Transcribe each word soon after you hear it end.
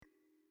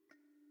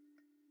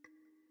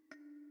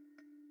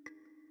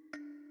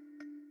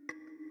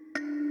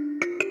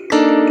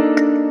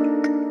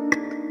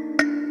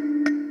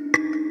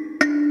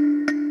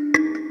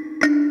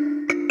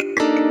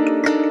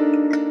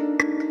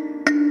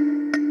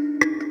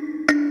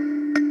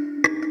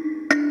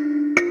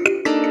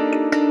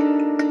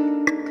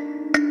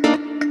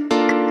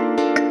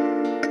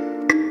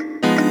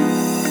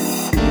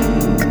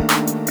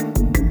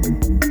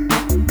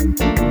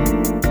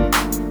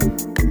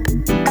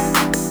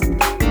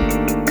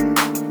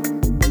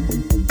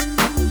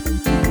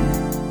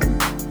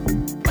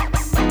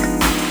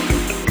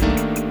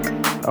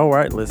All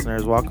right,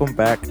 listeners, welcome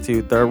back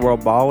to Third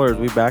World Ballers.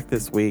 We back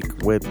this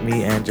week with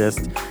me and just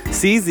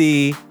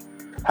CZ.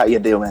 How you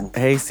doing?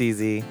 Hey,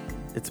 CZ.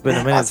 It's been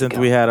a minute since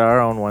we had our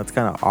own one. It's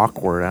kind of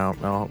awkward. I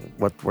don't know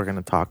what we're going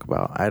to talk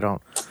about.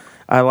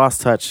 I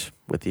lost touch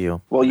with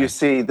you. Well, you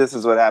see, this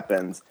is what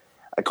happens.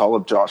 I call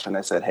up Josh and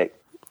I said, hey,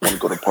 want to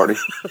go to a party?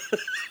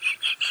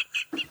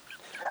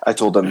 I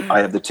told him I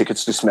have the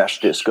tickets to Smash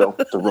Disco.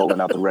 They're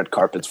rolling out the red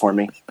carpets for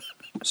me.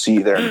 See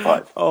you there in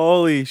 5.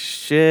 Holy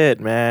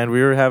shit, man.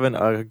 We were having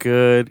a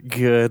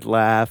good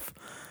laugh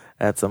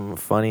at some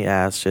funny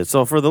ass shit.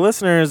 So for the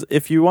listeners,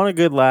 if you want a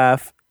good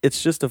laugh,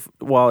 it's just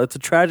it's a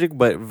tragic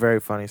but very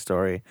funny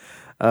story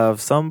of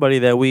somebody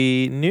that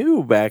we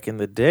knew back in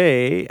the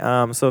day.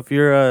 So if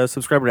you're a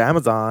subscriber to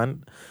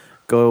Amazon,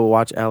 go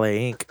watch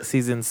LA Inc.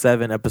 Season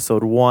 7,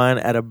 Episode 1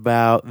 at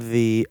about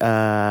the,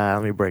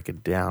 let me break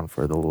it down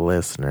for the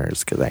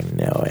listeners because I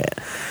know it.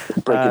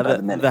 Break it by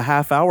the minute. The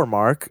half-hour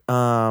mark,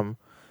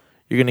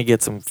 you're going to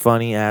get some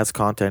funny-ass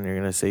content. You're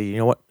going to say, you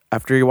know what?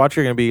 After you watch,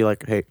 you're going to be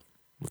like, hey,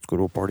 let's go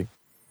to a party.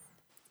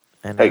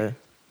 And hey,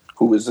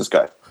 who is this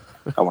guy?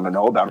 I want to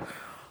know about him.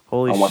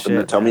 Holy shit. I want them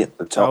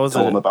to tell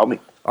them about me.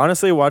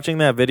 Honestly, watching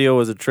that video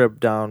was a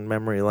trip down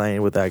memory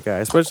lane with that guy,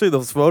 especially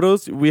those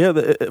photos. We have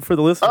for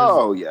the listeners.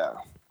 Oh, yeah.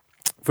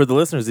 For the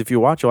listeners, if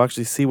you watch, you'll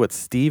actually see what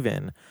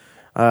Steven,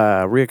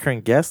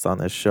 reoccurring guest on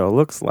this show,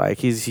 looks like.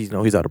 He's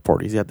at a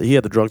party. He had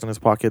the drugs in his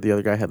pocket. The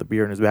other guy had the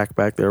beer in his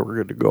backpack. They were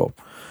good to go.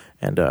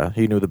 And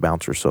he knew the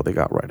bouncer, so they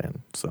got right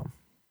in. So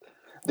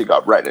they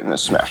got right in a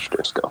Smash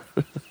Disco.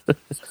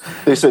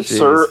 They said, "Jeez.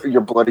 Sir,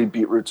 your bloody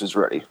beetroots is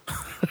ready."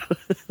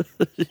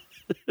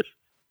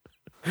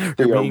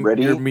 They are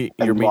ready and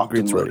locked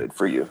and loaded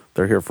for you.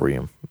 They're here for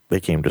you. They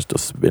came just to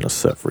spin a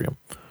set for you.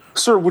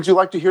 Sir, would you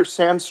like to hear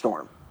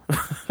Sandstorm?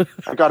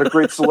 I got a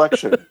great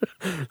selection.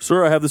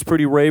 Sir, I have this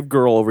pretty rave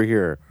girl over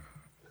here.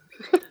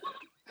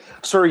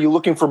 Sir, are you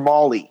looking for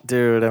Molly?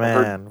 Dude,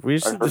 man, I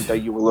heard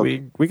that you were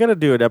looking. We got to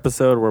do an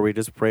episode where we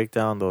just break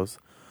down those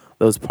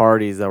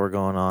parties that were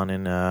going on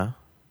in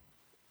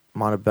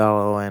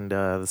Montebello and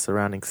the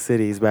surrounding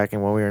cities back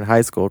when we were in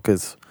high school.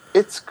 Because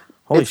it's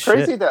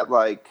crazy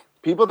that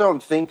people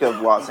don't think of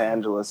Los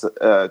Angeles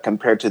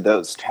compared to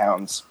those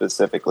towns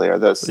specifically or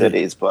those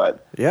cities,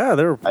 but yeah,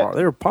 they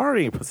were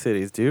party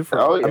cities, dude. For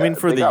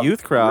the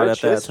youth crowd at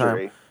that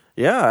history. time.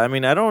 Yeah, I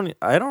mean, I don't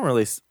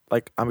really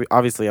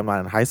obviously I'm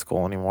not in high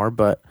school anymore,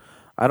 but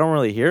I don't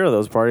really hear of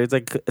those parties.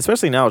 Like,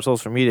 especially now with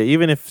social media.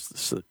 Even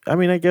if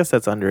I guess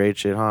that's underage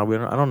shit, huh?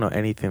 I don't know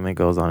anything that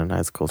goes on in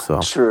high school. So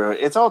true.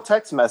 It's all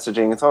text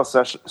messaging. It's all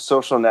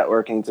social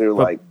networking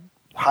through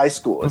high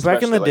school.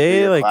 Back in the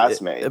day,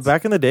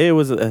 back in the day, it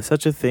was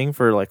such a thing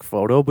for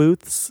photo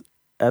booths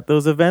at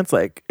those events.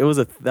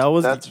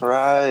 That's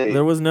right.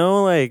 There was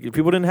no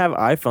people didn't have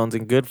iPhones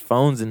and good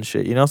phones and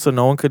shit, so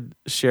no one could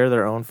share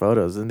their own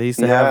photos, and they used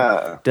to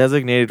have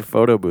designated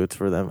photo booths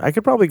for them. I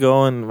could probably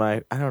go in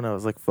my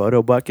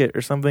photo bucket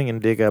or something and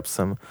dig up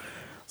some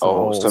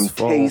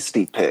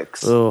tasty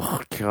pics.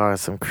 Oh god,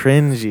 some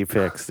cringy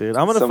pics, dude.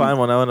 I'm gonna find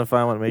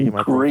one. Making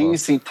my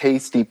greasy,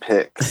 tasty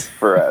pics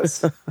for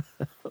us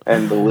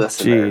and the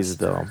listeners. Jeez,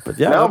 though, but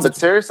yeah. But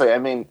seriously,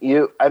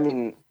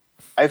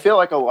 I feel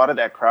like a lot of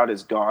that crowd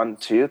is gone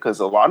too, because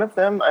a lot of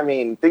them,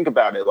 think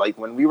about it. Like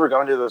when we were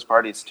going to those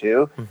parties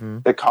too,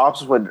 the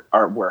cops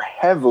were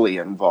heavily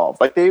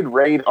involved. Like they'd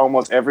raid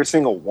almost every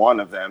single one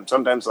of them.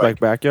 Sometimes like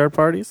backyard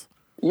parties.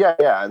 Yeah,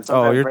 and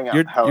sometimes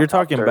you're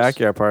talking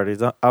backyard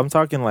parties. I'm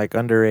talking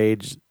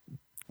underage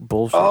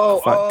bullshit.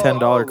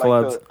 $10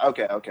 clubs.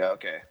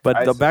 Okay.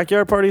 But the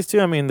backyard parties too.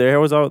 There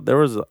was.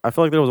 I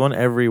feel like there was one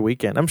every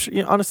weekend. I'm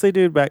sure. Honestly,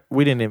 dude,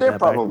 we didn't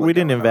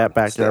invent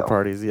backyard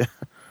parties. Yeah.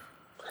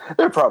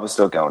 They're probably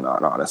still going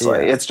on,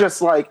 honestly. Yeah. It's just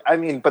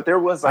but there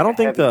was I don't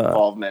think the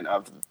involvement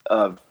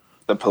of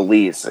the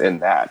police in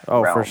that.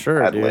 Oh, realm, for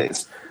sure, at dude.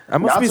 least. That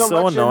must be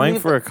so annoying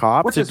for a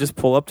cop to just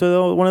pull up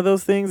to one of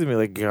those things and be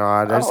like,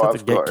 God, I just have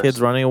to get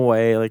kids running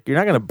away. Like, you're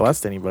not going to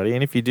bust anybody.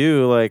 And if you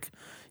do,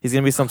 he's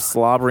going to be some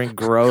slobbering,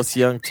 gross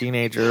young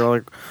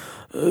teenager.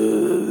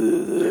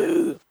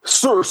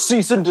 Sir,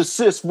 cease and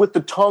desist with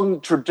the tongue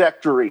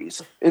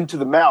trajectories into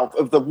the mouth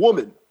of the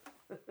woman.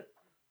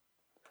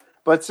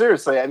 But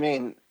seriously,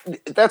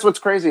 that's what's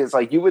crazy. It's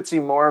you would see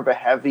more of a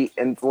heavy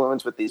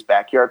influence with these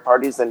backyard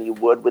parties than you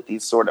would with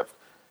these sort of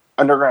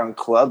underground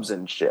clubs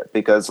and shit,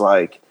 because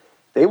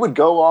they would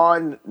go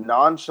on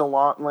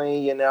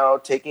nonchalantly,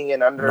 taking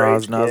in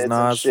underage kids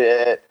and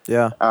shit.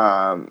 Yeah.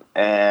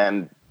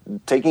 And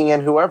taking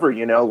in whoever,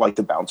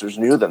 the bouncers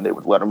knew them. They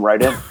would let them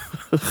right in.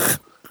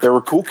 They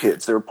were cool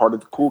kids. They were part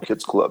of the cool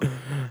kids club.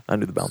 I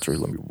knew the bouncers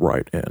let me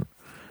right in.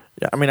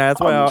 Yeah, that's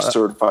why I'm a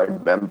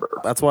certified member.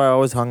 That's why I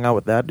always hung out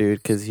with that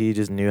dude, because he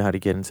just knew how to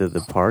get into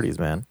the parties,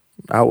 man.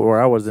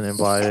 Where I wasn't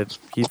invited,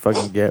 he'd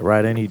fucking get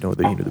right in. He knew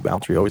the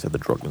bouncer. He always had the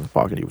drugs in his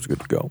pocket. He was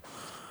good to go.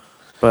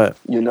 But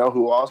you know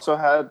who also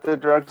had the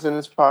drugs in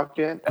his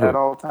pocket at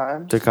all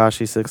times?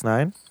 Tekashi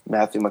 6ix9ine?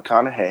 Matthew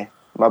McConaughey.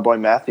 My boy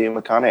Matthew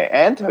McConaughey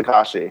and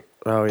Tekashi.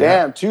 Oh, yeah.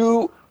 Damn,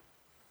 two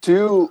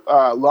two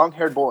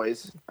long-haired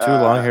boys. Two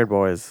long-haired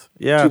boys.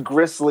 Yeah. Two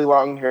gristly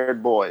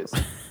long-haired boys.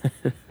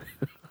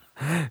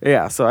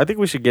 Yeah, so I think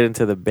we should get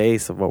into the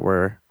base of what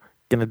we're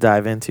gonna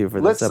dive into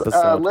for this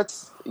episode.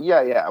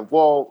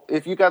 Well,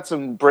 if you got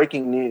some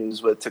breaking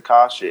news with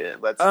Tekashi,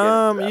 let's get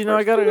into that you know,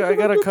 I got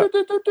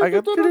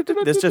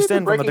this just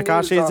in from the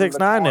Tekashi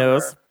 6ix9ine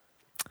news.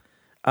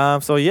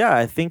 So yeah,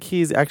 I think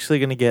he's actually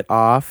gonna get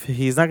off.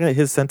 He's not gonna.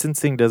 His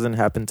sentencing doesn't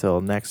happen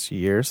till next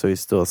year, so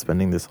he's still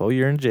spending this whole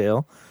year in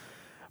jail.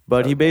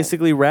 But he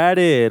basically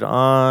ratted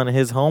on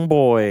his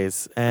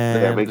homeboys,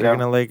 and they're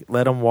gonna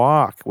let him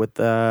walk with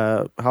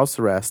house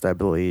arrest, I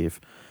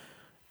believe.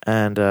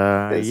 And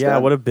yeah,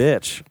 what a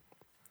bitch.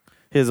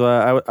 His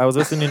I was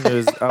listening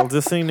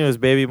to his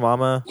baby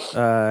mama. She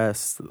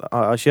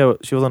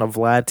was on a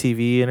Vlad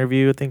TV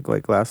interview, I think,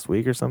 like last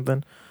week or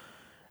something.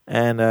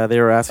 And they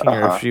were asking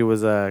her if she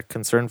was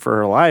concerned for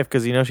her life,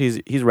 because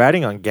he's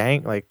ratting on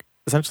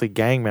essentially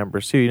gang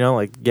members too.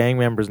 Like gang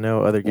members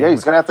know other gang. Yeah,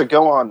 he's gonna have to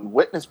go on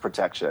witness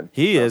protection.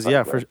 He is,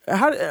 yeah.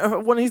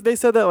 They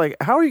said that, like,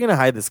 how are you gonna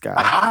hide this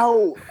guy?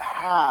 How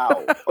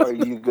are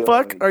you going?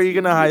 Fuck, are you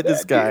gonna hide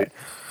this guy?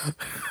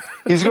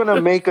 He's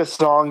gonna make a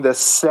song the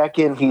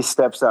second he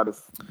steps out of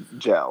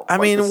jail. I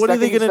mean, what are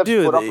they gonna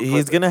do?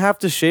 He's gonna have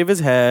to shave his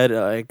head.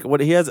 Like, what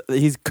he has,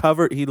 he's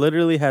covered. He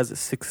literally has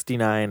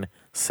 69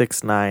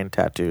 6ix9ine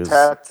tattoos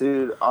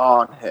tattooed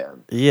on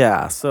him.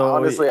 Yeah. So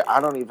honestly, I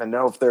don't even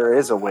know if there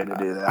is a way to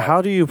do that.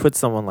 How do you put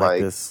someone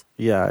like this?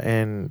 Yeah,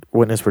 in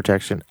witness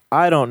protection.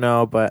 I don't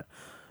know, but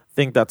I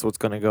think that's what's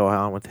gonna go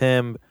on with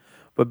him.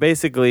 But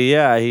basically,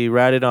 yeah, he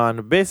ratted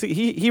on.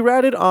 He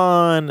ratted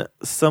on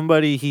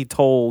somebody he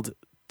told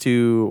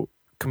to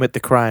commit the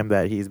crime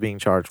that he's being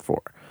charged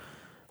for,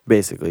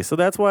 basically. So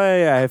that's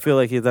why I feel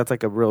like that's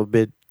like a real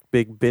big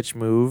bitch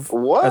move.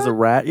 What? As a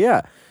rat,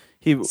 yeah.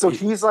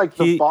 He's like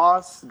the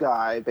boss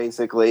guy,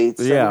 basically,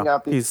 setting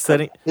up these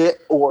hit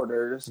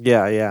orders.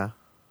 Yeah.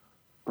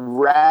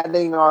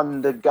 Ratting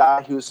on the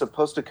guy who's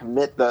supposed to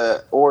commit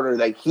the order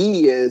that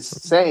he is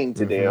saying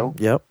to do.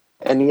 Yep.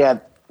 And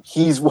yet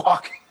he's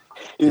walking.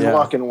 He's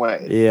walking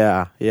away.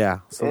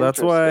 Yeah. So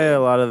that's why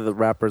a lot of the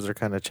rappers are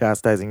kind of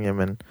chastising him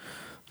and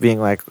being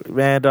like,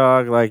 man,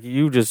 dog, like,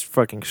 you just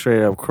fucking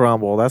straight up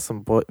crumble. That's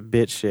some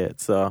bitch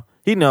shit. So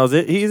he knows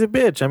it. He's a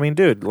bitch. I mean,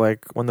 dude,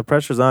 like, when the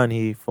pressure's on,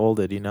 he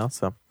folded,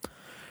 So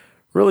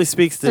really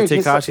speaks to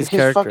Tekashi's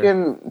character. He's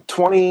fucking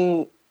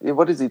 20,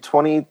 what is he,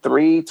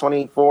 23,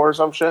 24 or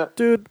some shit?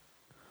 Dude,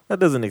 that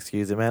doesn't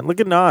excuse it, man. Look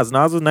at Nas.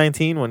 Nas was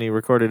 19 when he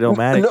recorded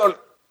Illmatic.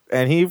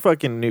 And he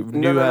fucking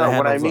knew how to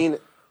handle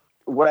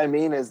What I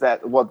mean is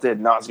that, did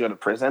Nas go to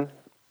prison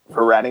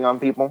for ratting on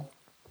people?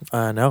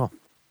 No.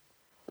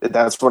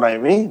 That's what I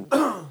mean.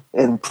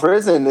 In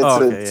prison, it's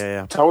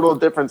a total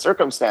different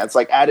circumstance.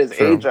 Like, at his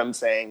age, I'm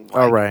saying,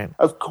 right.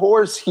 Of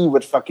course he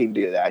would fucking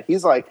do that.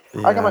 He's like,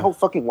 I got my whole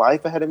fucking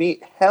life ahead of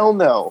me. Hell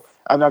no.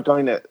 I'm not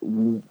going to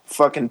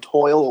fucking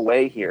toil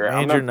away here.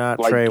 I'm not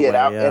get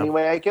out any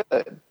way I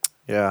could.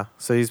 Yeah.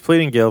 So he's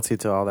pleading guilty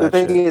to all that. The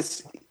thing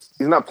is,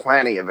 he's not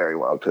planning it very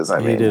well, because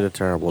he did a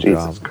terrible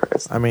job.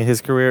 Christ. I mean, his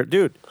career,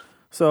 dude.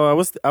 So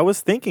I was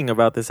thinking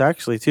about this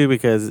actually too,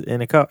 because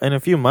in a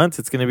few months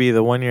it's going to be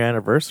the 1-year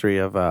anniversary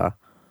of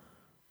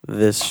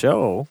this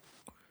show,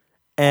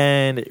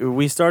 and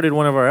we started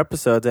one of our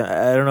episodes.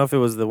 I don't know if it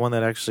was the one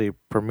that actually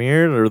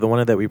premiered or the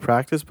one that we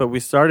practiced, but we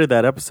started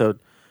that episode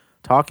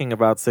talking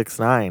about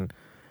 6ix9ine,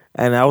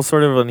 and that was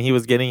sort of when he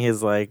was getting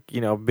his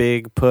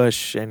big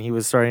push, and he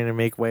was starting to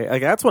make way.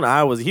 Like, that's when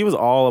he was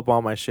all up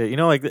on my shit.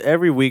 Like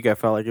every week I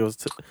felt like it was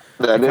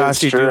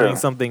Tekashi doing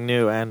something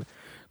new, and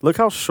look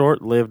how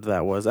short-lived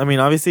that was. I mean,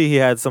 obviously he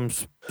had some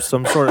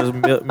sort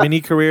of mini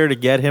career to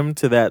get him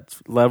to that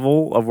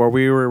level of where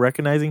we were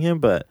recognizing him,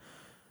 but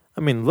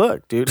I mean,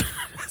 look, dude,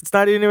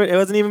 it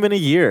wasn't even been a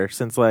year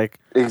since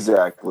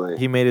exactly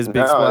he made his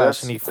big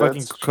splash, and he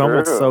fucking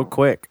crumbled so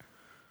quick.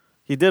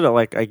 He did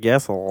it I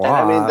guess a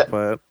lot,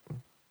 but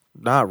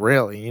not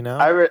really,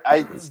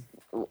 I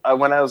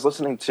when I was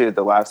listening to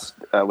the last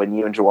when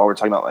you and Joel were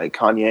talking about like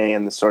Kanye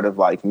and the sort of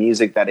like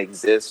music that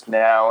exists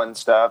now and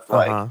stuff,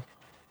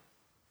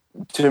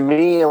 to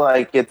me,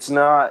 like, it's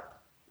not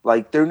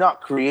like they're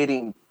not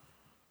creating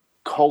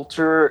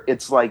culture.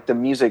 It's like the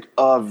music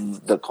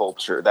of the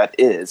culture that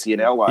is,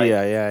 like,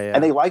 yeah.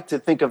 And they like to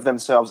think of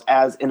themselves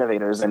as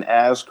innovators and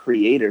as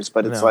creators,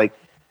 but it's like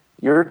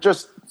you're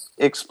just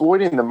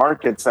exploiting the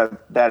markets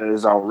that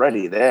is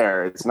already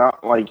there. It's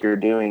not like you're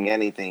doing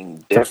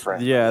anything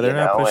different. Yeah, they're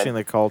not pushing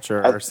the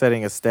culture or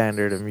setting a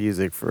standard of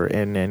music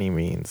in any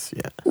means.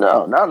 Yeah.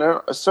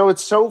 No. So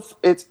it's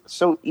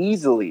so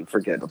easily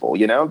forgettable,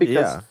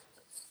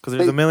 because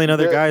there's a million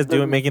other guys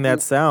making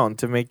that sound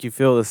to make you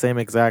feel the same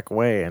exact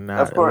way and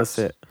not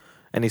elicit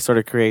any sort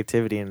of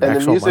creativity and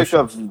actual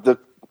emotion.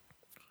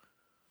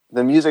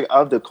 The music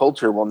of the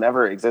culture will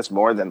never exist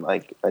more than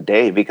like a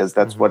day, because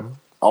that's what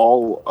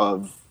all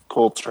of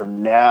culture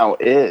now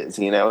is.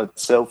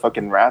 It's so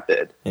fucking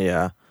rapid.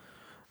 Yeah.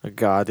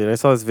 God, dude, I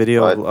saw this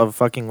video of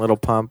fucking Lil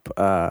Pump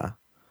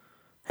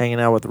hanging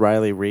out with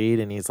Riley Reid,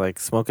 and he's like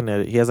smoking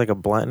it. He has like a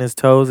blunt in his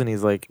toes, and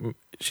he's like,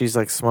 she's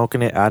like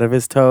smoking it out of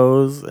his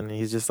toes, and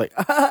he's just like,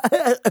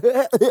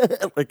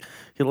 like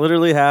he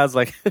literally has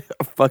like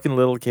a fucking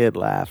little kid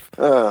laugh.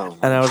 Oh.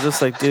 And I was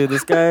just like, dude,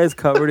 this guy is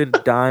covered in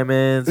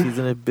diamonds. He's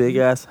in a big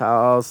ass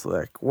house.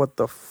 Like, what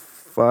the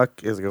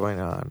fuck is going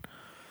on?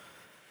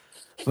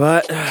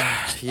 But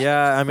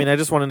yeah, I mean, I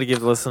just wanted to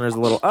give the listeners a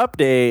little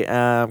update,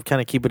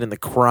 kind of keep it in the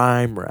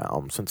crime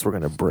realm since we're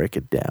gonna break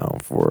it down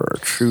for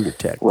True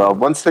Detective. Well,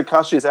 once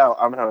Takashi's out,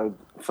 I'm gonna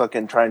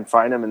fucking try and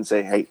find him and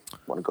say, "Hey,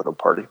 want to go to a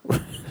party?"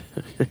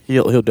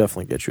 he'll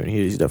definitely get you, and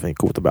he's definitely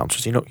cool with the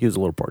bouncers. You know, he was a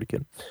little party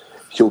kid.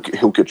 He'll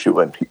get you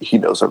in. He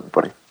knows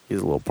everybody. He's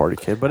a little party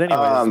kid. But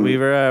anyways,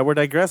 we're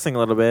digressing a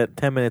little bit.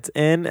 10 minutes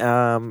in.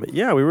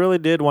 Yeah, we really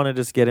did want to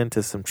just get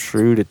into some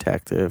True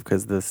Detective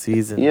because the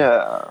season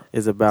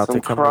is about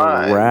to come to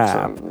a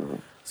wrap.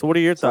 So what are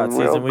your thoughts,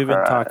 season? We've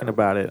been talking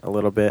about it a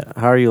little bit.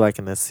 How are you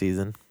liking this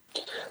season?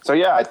 So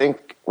yeah, I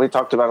think we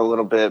talked about it a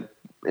little bit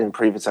in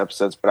previous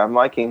episodes, but I'm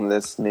liking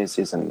this new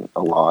season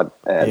a lot.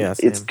 And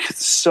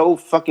it's so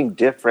fucking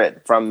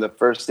different from the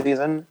first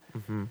season.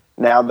 Mm-hmm.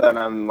 Now that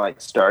I'm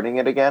like starting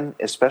it again,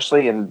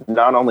 especially in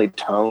not only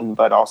tone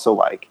but also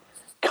like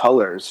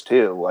colors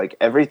too. Like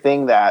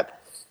everything that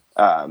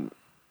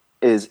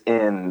is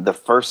in the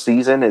first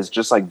season is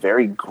just like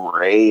very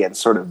gray and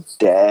sort of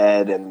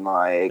dead and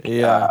like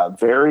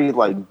very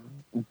like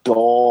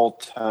dull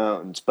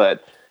tones.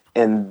 But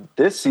in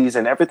this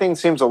season, everything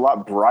seems a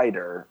lot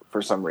brighter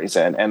for some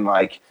reason, and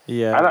like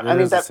I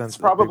mean that's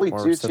probably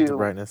due to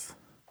brightness.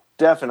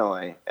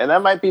 Definitely, and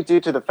that might be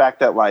due to the fact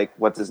that like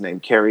what's his name,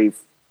 Cary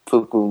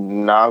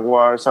Fukunaga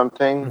or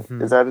something.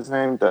 Mm-hmm. Is that his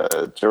name?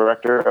 The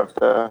director of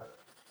the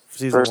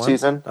first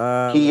season.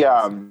 He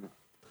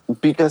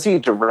because he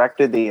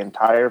directed the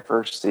entire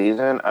first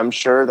season. I'm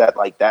sure that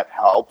like that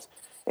helped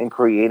in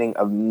creating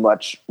a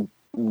much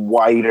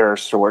wider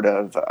sort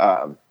of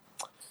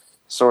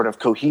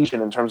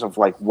cohesion in terms of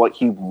like what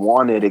he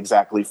wanted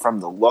exactly from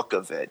the look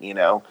of it. You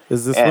know,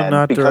 is this one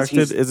not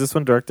directed? Is this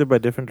one directed by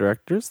different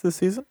directors this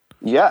season?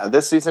 Yeah,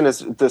 this season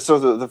is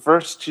the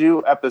first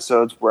two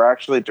episodes were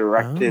actually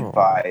directed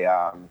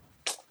by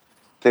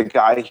the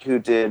guy who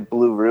did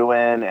Blue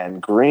Ruin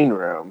and Green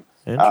Room.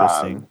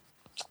 Interesting.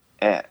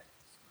 And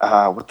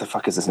what the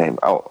fuck is his name?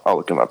 I'll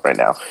look him up right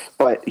now.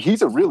 But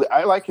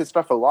I like his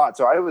stuff a lot.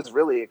 So I was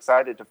really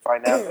excited to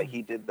find out that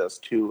he did those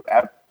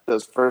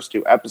first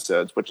two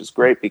episodes, which is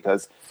great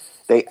because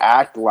they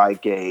act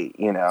like a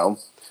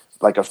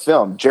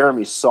film.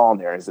 Jeremy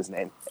Saulnier is his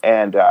name,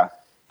 and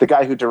the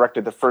guy who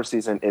directed the first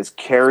season is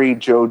Cary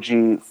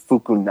Joji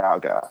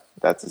Fukunaga.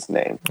 That's his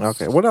name.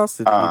 Okay. What else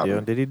did he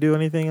do? Did he do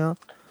anything else?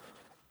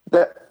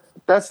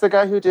 That's the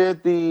guy who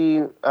did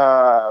the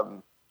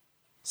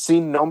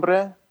Sin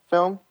Nombre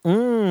film.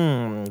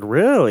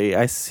 Really?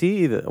 I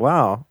see that.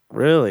 Wow.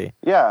 Really?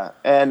 Yeah.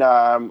 And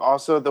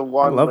also the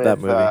one with that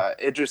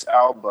movie. Idris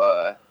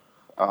Elba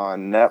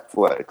on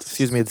Netflix.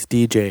 Excuse me, it's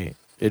DJ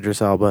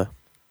Idris Elba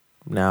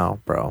now,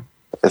 bro.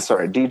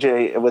 Sorry,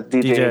 DJ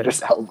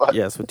Idris Elba.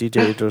 Yes, with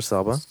DJ Idris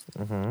Elba.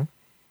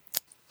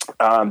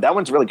 Mm-hmm. That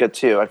one's really good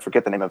too. I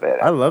forget the name of it.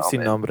 I love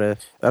Sin Nombre.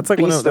 That's like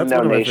Beast of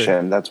No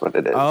Nation. That's what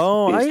it is.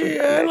 Oh,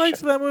 I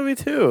liked that movie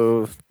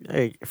too.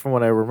 Hey, from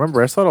what I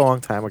remember, I saw it a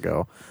long time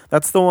ago.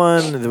 That's the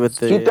one with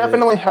the. He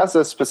definitely has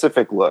a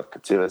specific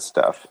look to his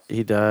stuff.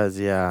 He does,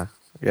 yeah.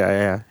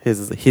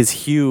 His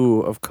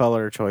hue of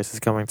color choice is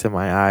coming to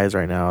my eyes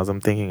right now as I'm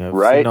thinking of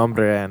Sin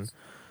Nombre and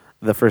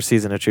the first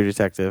season of True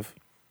Detective.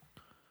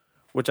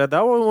 Which that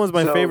one was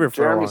my favorite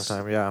for a long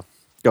time. Yeah,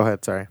 go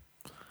ahead. Sorry.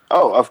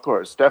 Oh, of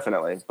course,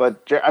 definitely.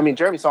 But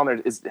Jeremy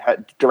Saulnier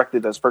had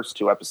directed those first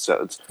two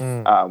episodes,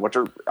 which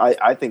are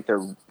I think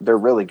they're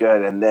really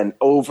good. And then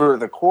over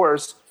the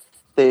course,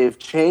 they've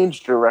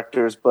changed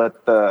directors,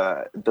 but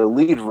the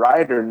lead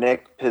writer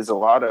Nick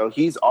Pizzolatto,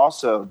 he's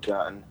also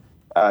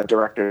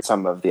directed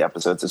some of the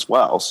episodes as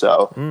well.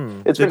 So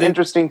it's been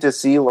interesting to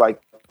see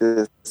like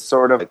this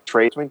sort of like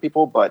trade between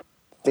people, but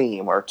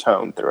theme or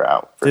tone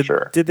throughout for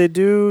sure. Did they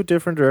do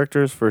different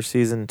directors for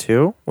season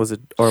 2? Was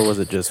it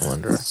just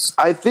one director?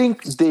 I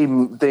think they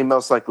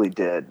most likely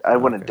did. I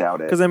wouldn't doubt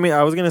it. Because I mean,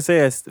 I was gonna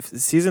say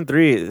season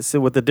 3. So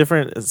with the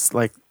different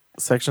like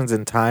sections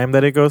in time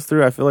that it goes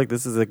through, I feel like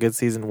this is a good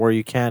season where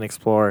you can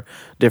explore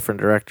different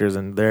directors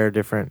and their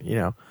different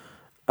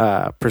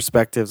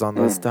perspectives on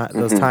those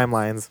those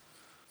timelines.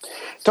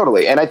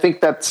 Totally, and I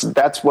think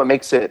that's what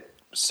makes it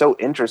so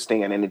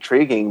interesting and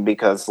intriguing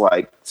because,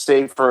 like,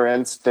 say for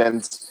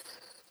instance,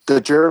 the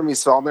Jeremy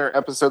Saulnier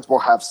episodes will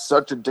have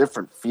such a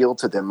different feel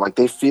to them. Like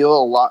they feel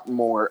a lot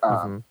more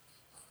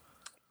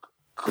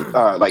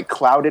like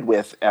clouded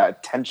with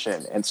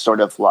tension and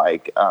sort of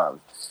like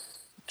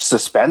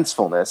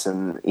suspensefulness,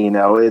 and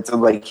it's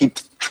like he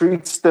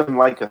treats them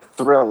like a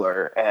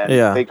thriller,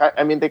 and they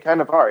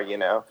kind of are,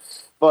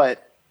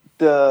 but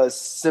the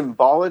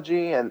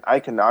symbology and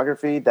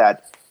iconography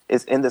that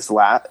is in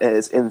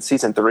is in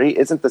season 3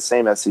 isn't the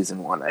same as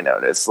season 1. I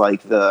noticed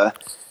like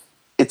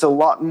it's a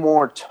lot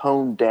more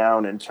toned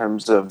down in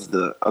terms of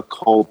the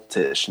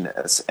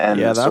occultishness and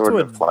sort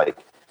of like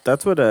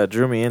That's what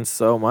drew me in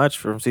so much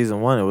from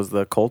season 1. It was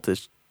the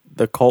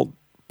cult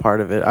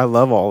part of it. I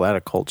love all that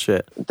occult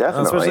shit.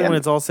 Definitely. Especially when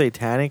it's all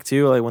satanic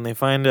too. Like when they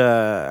find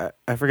I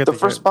forget the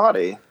first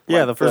body. Yeah,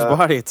 Like the first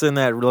body. It's in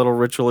that little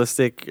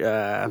ritualistic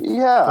yeah.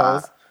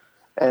 pose.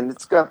 And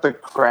it's got the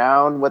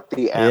crown with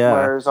the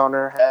antlers on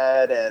her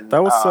head, and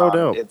that was so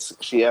dope.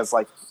 She has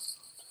like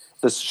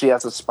this. She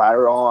has a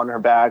spiral on her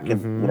back,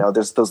 and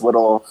there's those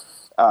little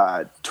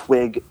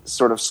twig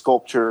sort of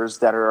sculptures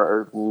that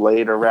are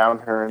laid around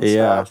her and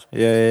stuff.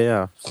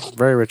 Yeah.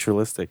 Very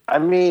ritualistic. I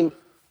mean,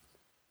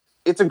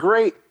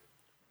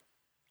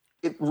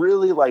 it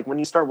really, like, when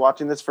you start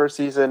watching this first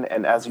season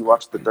and as you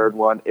watch the third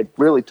one, it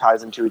really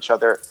ties into each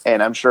other.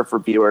 And I'm sure for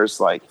viewers,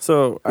 like,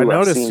 so I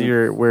noticed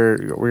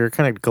we're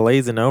kind of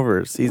glazing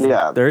over season.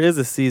 Yeah, there is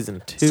a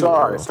season 2.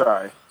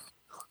 Sorry.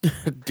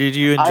 Did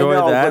you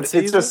enjoy that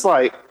season? It's just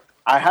like,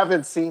 I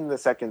haven't seen the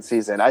second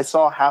season. I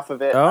saw half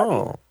of it.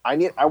 Oh,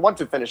 I want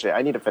to finish it.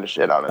 I need to finish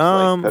it,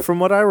 honestly. From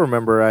what I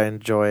remember, I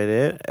enjoyed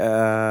it.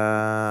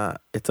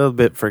 It's a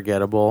bit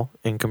forgettable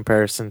in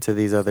comparison to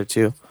these other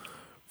two,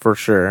 for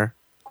sure.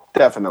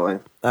 Definitely.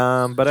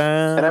 But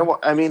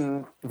I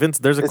mean, Vince,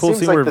 there's a cool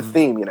scene like where the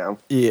theme,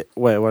 Yeah.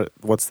 Wait.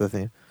 What's the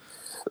theme?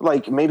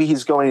 Like maybe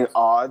he's going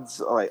odds,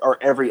 like, or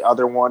every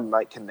other one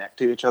might connect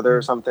to each other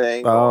or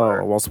something.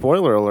 Well,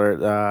 spoiler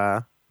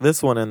alert.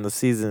 This one and the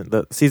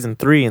season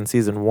 3 and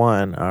season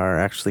 1 are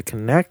actually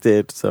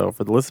connected. So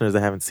for the listeners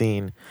that haven't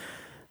seen,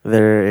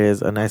 there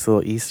is a nice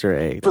little Easter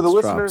egg. For the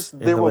listeners,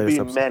 there will be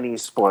many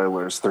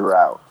spoilers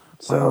throughout.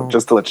 So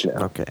just to let you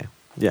know. Okay.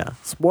 Yeah.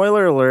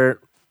 Spoiler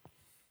alert.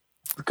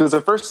 Because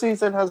the first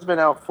season has been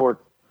out for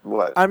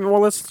what? I mean,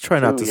 well, let's try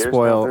not to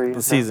spoil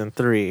the season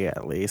 3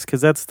 at least,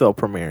 because that's still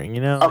premiering.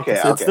 Okay,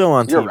 it's still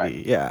on TV. You're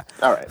right. Yeah.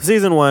 All right.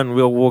 Season 1,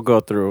 we'll go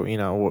through.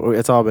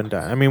 It's all been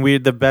done. I mean,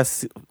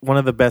 one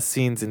of the best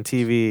scenes in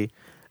TV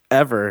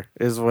ever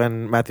is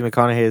when Matthew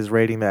McConaughey is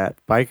raiding that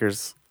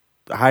biker's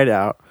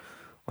hideout.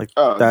 Like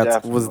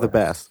that was the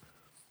best.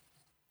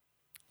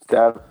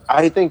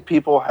 I think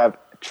people have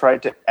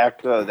tried to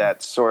echo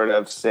that sort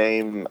of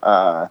same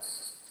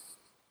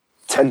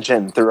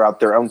tension throughout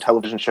their own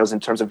television shows in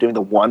terms of doing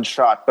the one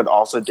shot, but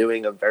also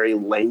doing a very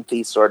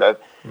lengthy sort of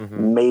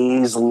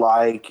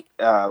maze-like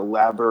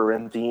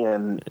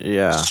labyrinthian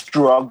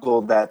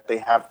struggle that they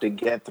have to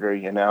get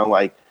through.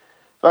 Like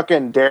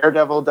fucking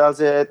Daredevil does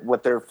it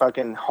with their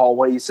fucking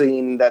hallway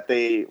scene that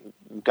they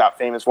got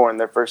famous for in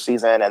their first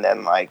season, and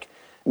then like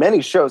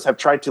many shows have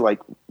tried to like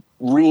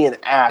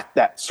reenact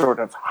that sort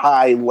of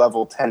high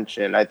level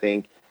tension, I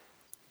think,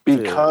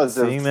 because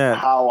of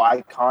how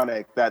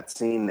iconic that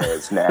scene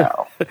is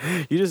now.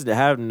 You just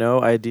have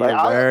no idea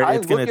where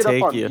it's going to take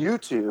you. I look it up on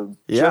YouTube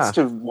just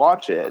to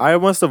watch it. I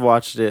must have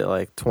watched it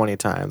like 20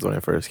 times when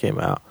it first came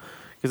out,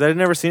 because I'd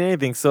never seen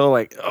anything so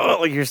like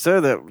you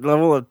said, that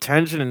level of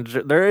tension, and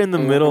they're in the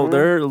middle.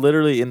 They're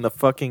literally in the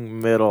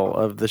fucking middle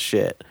of the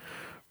shit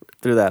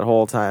through that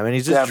whole time, and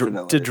he's just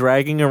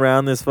dragging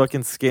around this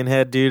fucking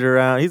skinhead dude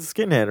around. He's a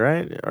skinhead,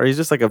 right? Or he's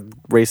just like a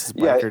racist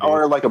biker dude.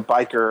 Or like a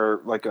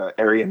biker, like a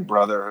Aryan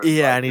brother.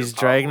 Yeah, and he's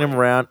dragging him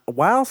around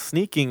while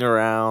sneaking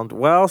around,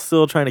 while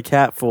still trying to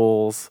cat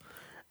fools,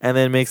 and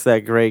then makes that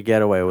great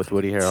getaway with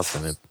Woody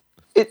Harrelson.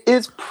 It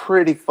is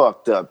pretty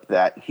fucked up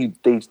that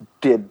they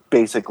did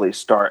basically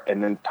start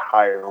an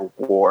entire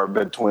war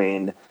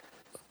between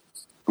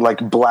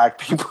like black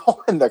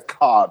people and the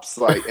cops,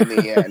 like in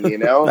the end,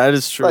 That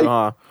is true,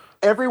 huh?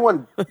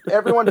 Everyone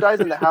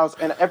dies in the house,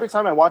 and every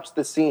time I watch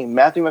the scene,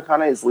 Matthew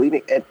McConaughey is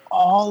leaving, and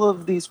all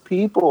of these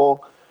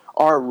people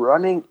are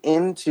running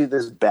into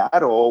this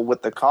battle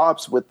with the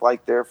cops with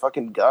like their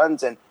fucking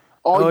guns, and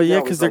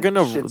because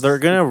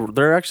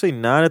they're actually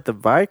not at the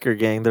biker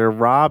gang. They're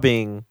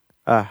robbing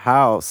a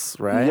house,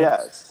 right?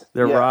 Yes.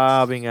 They're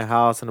robbing a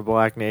house in a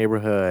black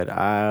neighborhood.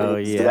 Oh,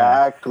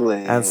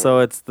 exactly. And so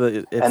it's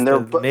the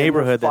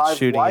neighborhood that's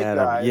shooting at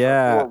them.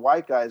 Yeah. 4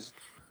 white guys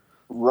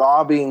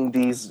robbing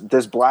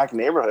this black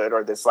neighborhood,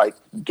 or this like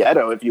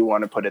ghetto, if you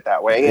want to put it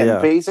that way.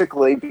 And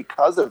basically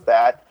because of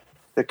that,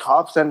 the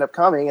cops end up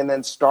coming and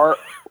then start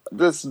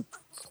this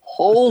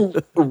whole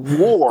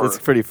war. It's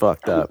pretty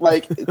fucked up.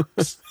 Like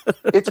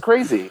it's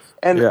crazy.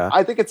 And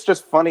I think it's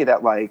just funny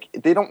that like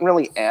they don't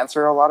really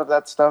answer a lot of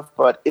that stuff,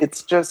 but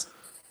it's just,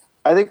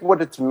 I think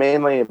what it's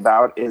mainly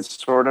about is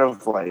sort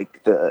of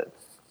like the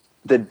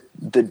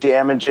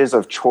damages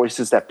of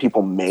choices that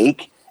people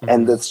make,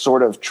 and the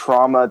sort of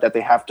trauma that they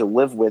have to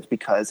live with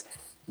because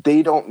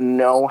they don't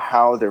know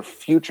how their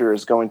future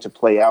is going to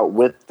play out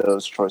with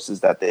those choices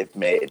that they've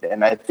made.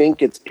 And I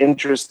think it's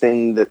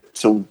interesting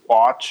to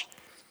watch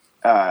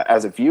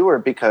as a viewer,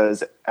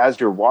 because as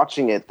you're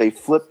watching it, they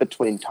flip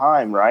between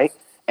time, right?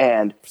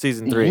 And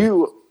season 3.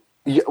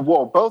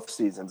 Both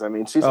seasons. I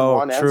mean, season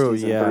 1 and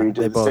season 3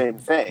 do the same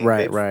thing.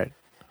 Right.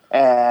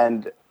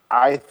 And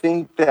I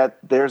think that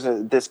there's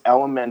this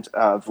element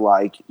of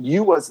like,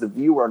 you as the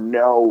viewer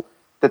know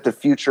that the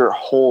future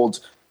holds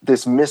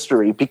this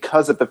mystery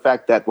because of the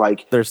fact that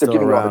like they're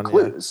giving you all the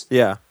clues.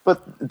 Yeah.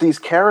 But these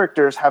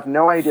characters have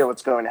no idea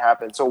what's going to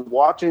happen. So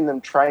watching them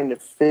trying to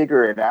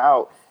figure it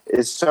out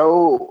is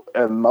so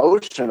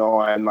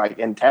emotional and like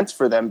intense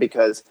for them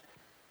because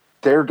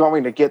they're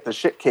going to get the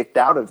shit kicked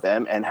out of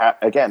them and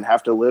again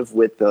have to live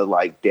with the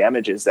like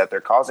damages that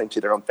they're causing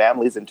to their own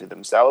families and to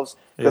themselves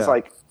because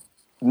like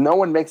no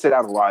one makes it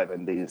out alive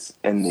in these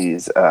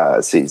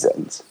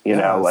seasons, you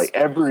know, like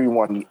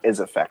everyone is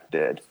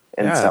affected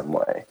in some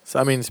way. So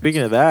I mean,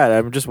 speaking of that,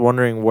 I'm just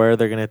wondering where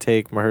they're going to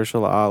take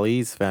Mahershala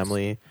Ali's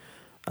family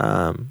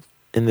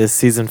in this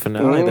season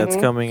finale that's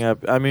coming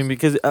up. I mean,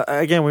 because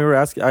again,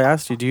 I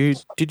asked you,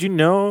 did you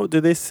know,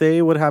 did they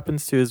say what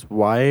happens to his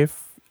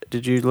wife?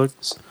 Did you look?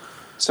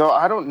 So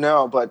I don't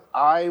know, but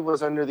I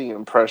was under the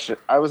impression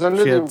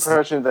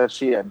that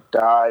she had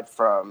died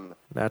from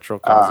natural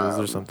causes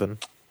or something.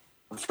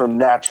 From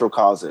natural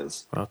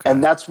causes. Okay.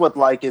 And that's what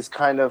like is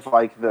kind of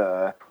like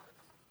the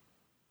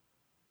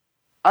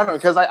I don't know,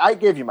 because I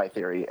gave you my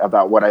theory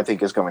about what I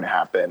think is going to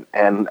happen,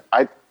 and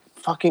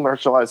fucking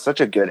Mahershala is such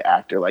a good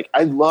actor. Like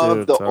I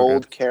love the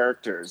old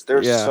characters;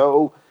 they're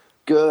so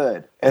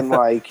good, and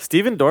like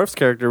Steven Dorff's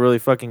character really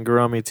fucking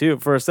grew on me too.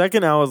 For a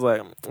second, I was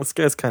like, "This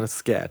guy's kind of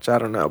sketch." I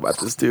don't know about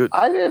this dude.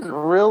 I didn't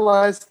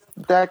realize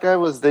that guy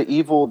was the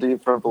evil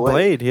dude from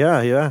Blade.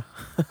 Yeah.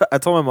 I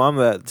told my mom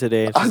that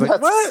today, and she's like,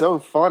 "That's what?" so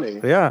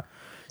funny. Yeah,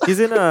 he's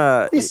in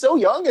a. He's so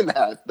young in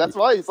that. That's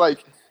why he's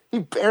like. He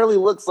barely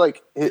looks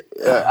like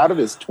out of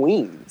his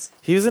tweens.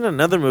 He was in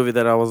another movie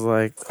that I was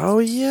like, oh,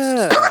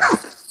 yeah.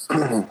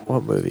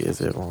 What movie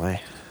is it? Well,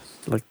 I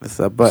look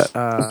this up. But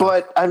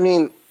I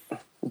mean,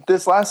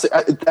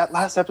 that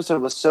last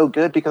episode was so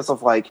good because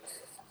of like,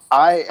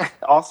 I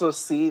also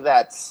see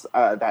that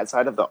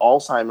side of the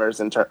Alzheimer's.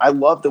 I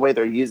love the way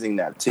they're using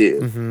that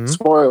too. Mm-hmm.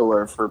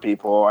 Spoiler for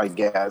people, I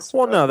guess.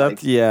 Well, no,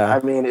 that's, I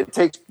mean, it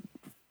takes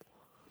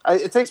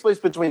place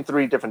between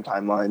 3 different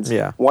timelines.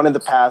 Yeah. One in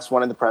the past,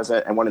 one in the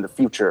present, and one in the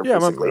future. Yeah,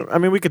 I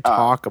mean, we could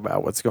talk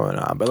about what's going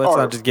on, but let's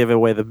not just give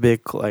away the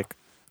big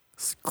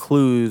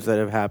clues that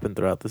have happened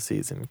throughout the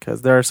season,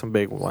 because there are some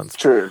big ones.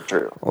 True.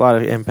 A lot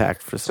of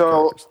impact for some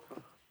characters.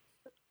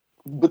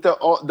 But the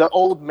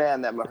old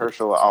man that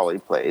Mahershala Ali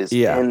plays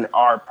in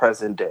our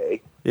present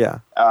day,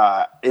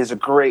 is a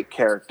great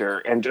character,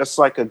 and just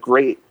like a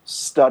great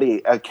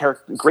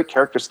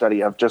character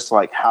study of just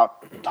like how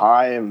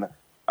time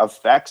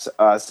affects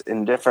us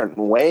in different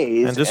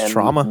ways, and just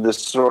trauma.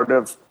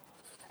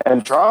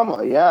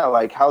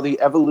 Like how the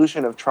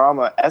evolution of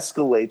trauma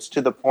escalates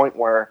to the point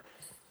where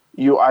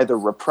you either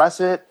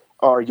repress it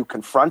or you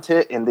confront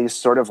it in these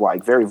sort of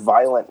like very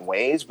violent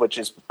ways, which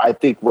is, I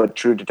think, what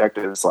True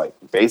Detective is like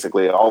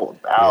basically all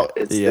about.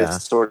 It's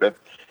this sort of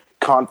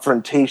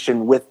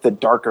confrontation with the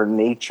darker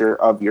nature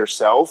of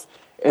yourself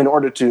in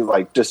order to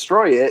like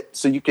destroy it,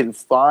 so you can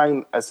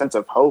find a sense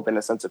of hope and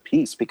a sense of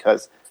peace.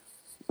 Because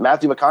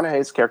Matthew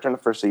McConaughey's character in the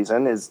first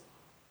season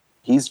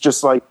he's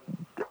just like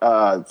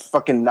a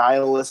fucking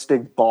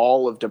nihilistic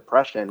ball of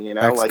depression, you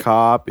know?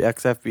 Ex-cop,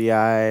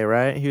 ex-FBI,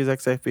 right? He was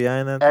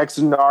ex-FBI in that?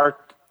 Ex-narc.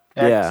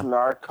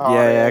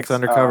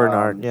 Ex-undercover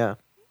narc, yeah.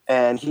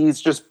 And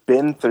he's just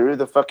been through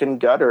the fucking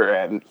gutter,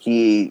 and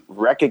he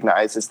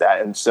recognizes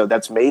that. And so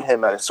that's made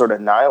him a sort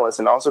of nihilist.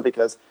 And also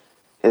because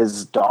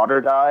his daughter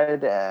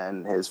died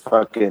and his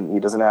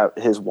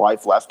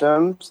wife left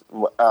him.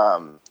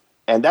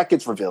 And that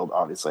gets revealed,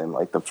 obviously, in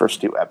like the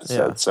first 2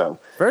 episodes. Yeah. So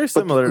very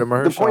similar to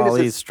Mahershala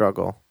Ali's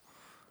struggle.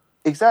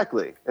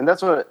 Exactly. And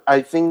that's what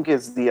I think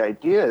is the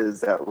idea,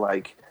 is that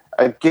like,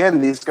 again,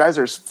 these guys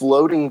are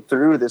floating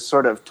through this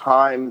sort of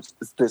time,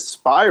 this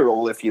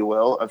spiral, if you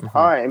will, of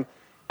time,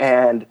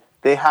 and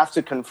they have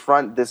to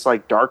confront this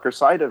like darker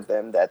side of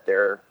them that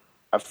they're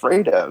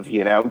afraid of,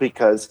 you know,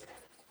 because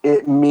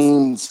it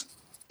means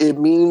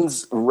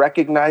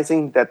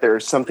recognizing that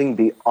there's something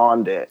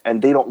beyond it,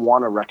 and they don't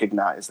want to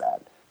recognize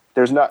that.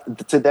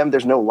 To them,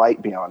 there's no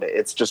light beyond it.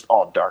 It's just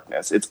all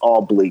darkness. It's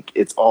all bleak.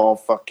 It's all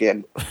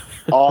fucking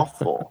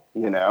awful,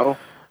 you know?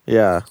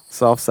 Yeah.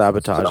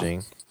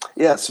 Self-sabotaging.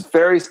 Yes,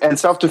 very, and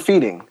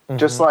self-defeating. Mm-hmm.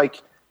 Just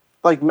like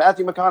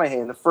Matthew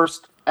McConaughey in the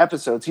first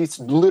episodes, he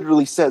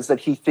literally says that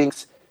he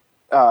thinks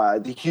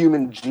the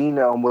human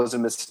genome was a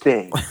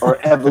mistake, or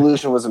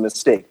evolution was a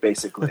mistake,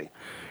 basically.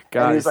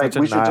 God, and he's such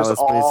a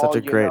nihilist, but he's such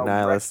a great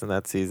nihilist in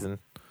that season.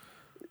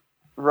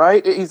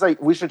 Right? He's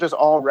like, we should just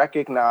all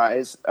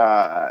recognize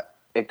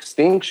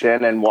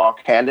extinction and walk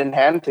hand in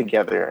hand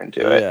together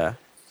into it. Yeah.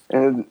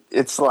 And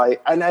it's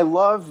like, and I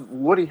love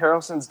Woody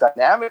Harrelson's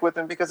dynamic with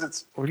him, because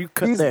it's... Will you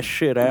cut that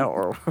shit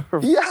out?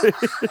 Yeah.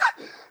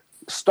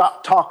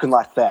 Stop talking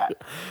like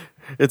that.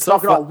 It's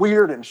talking all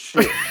weird and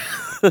shit.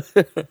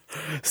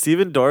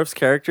 Steven Dorff's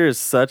character is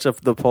such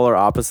the polar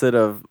opposite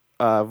of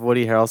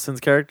Woody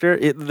Harrelson's character.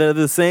 They're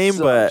the same,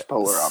 but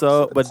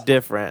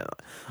different.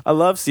 I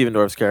love Steven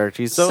Dorff's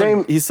character. He's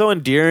so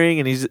endearing,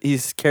 and he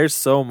cares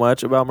so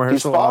much about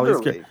Mahershala Ali's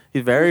character.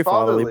 He's very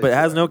fatherly, but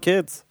has no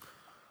kids.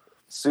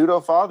 Pseudo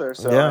father.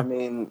 So I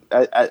mean,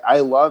 I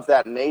love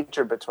that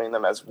nature between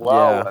them as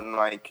well, and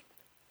like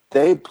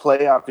they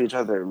play off each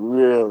other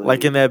really,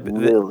 like in that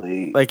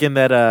really,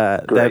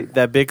 that great.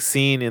 that big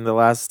scene in the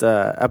last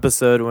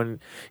episode when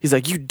he's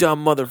like, "You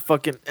dumb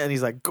motherfucking," and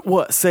he's like,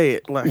 "What? Say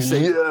it." Like,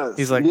 say it. Yes,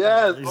 He's like,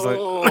 yes. he's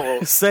Oh.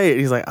 like, "Say it."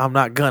 He's like, "I'm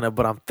not gonna,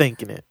 but I'm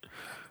thinking it."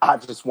 I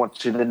just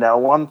want you to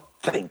know I'm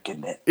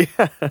thinking it.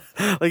 Yeah,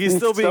 like he's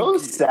still being so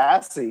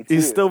sassy. Too.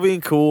 He's still being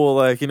cool,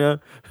 like, you know,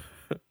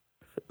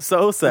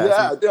 so sassy.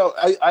 Yeah, no,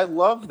 I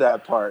love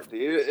that part,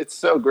 dude. It's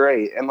so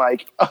great. And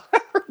like,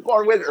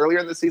 or when earlier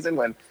in the season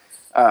when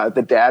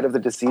the dad of the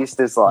deceased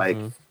is like,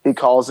 he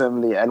calls him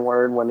the N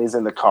word when he's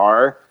in the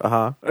car,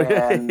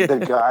 and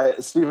the guy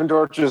Stephen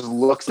Dorff just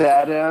looks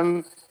at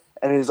him.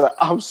 And he's like,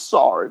 "I'm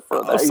sorry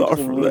for that."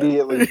 He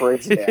immediately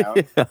breaks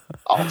down. Yeah.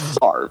 I'm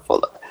sorry for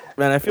that.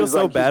 Man, I feel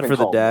so bad for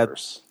the dad.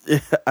 Yeah,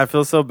 I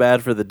feel so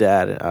bad for the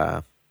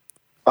dad.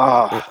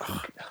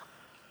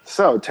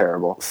 So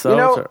terrible.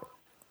 So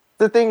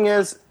the thing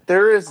is,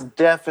 there is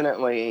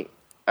definitely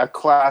a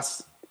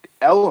class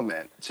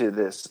element to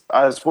this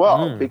as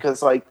well.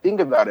 Because, like, think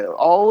about it.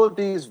 All of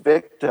these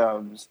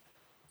victims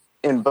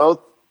in both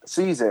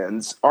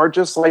seasons are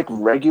just like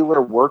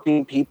regular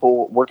working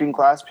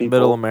class people,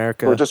 middle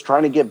America, who are just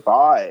trying to get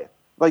by.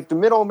 Like the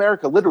middle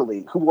America,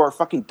 literally, who are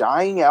fucking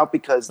dying out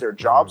because their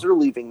jobs are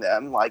leaving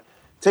them. Like,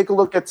 take a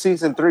look at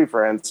season 3,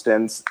 for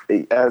instance,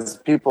 as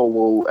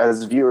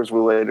viewers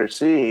will later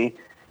see.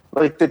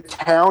 Like, the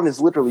town is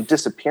literally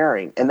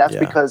disappearing, and that's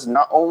because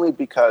not only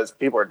because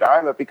people are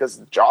dying, but because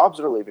the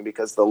jobs are leaving,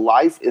 because the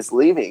life is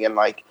leaving, and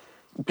like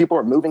people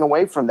are moving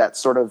away from that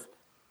sort of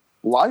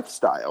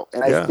lifestyle.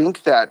 And I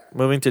think that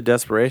moving to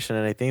desperation,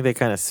 and I think that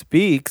kind of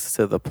speaks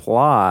to the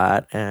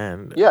plot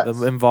and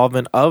the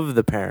involvement of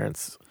the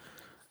parents.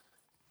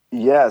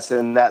 Yes,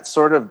 and that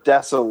sort of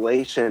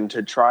desolation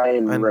to try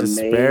and remain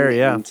despair,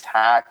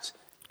 intact,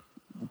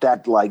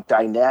 that like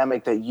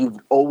dynamic that you've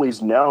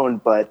always known,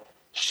 but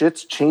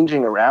shit's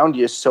changing around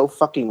you so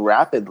fucking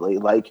rapidly.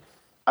 Like,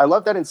 I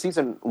love that in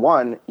season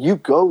 1, you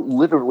go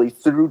literally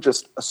through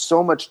just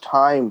so much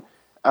time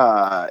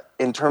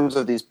in terms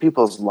of these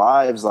people's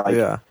lives.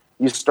 Like,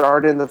 you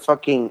start in the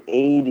fucking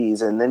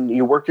 80s, and then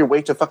you work your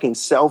way to fucking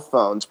cell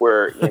phones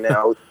where, you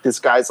know, this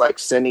guy's like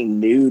sending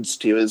nudes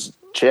to his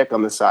chick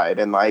on the side,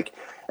 and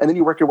then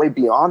you work your way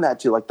beyond that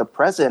to like the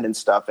present and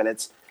stuff. And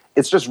it's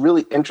just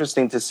really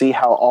interesting to see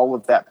how all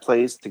of that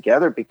plays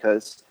together,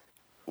 because,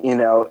 you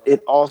know,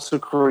 it also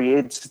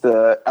creates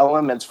the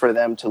elements for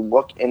them to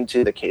look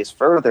into the case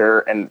further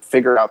and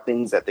figure out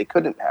things that they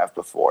couldn't have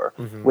before,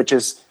 which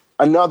is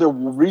another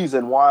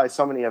reason why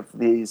so many of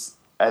these,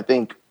 I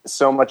think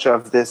so much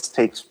of this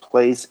takes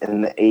place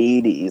in the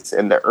 80s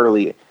and the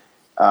early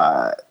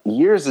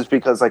years, is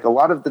because like a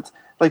lot of the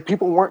like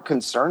people weren't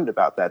concerned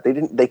about that.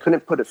 They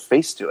couldn't put a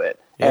face to it.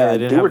 Yeah,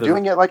 and they were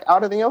doing it like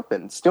out in the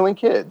open, stealing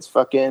kids.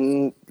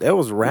 Fucking, it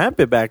was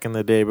rampant back in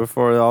the day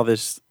before all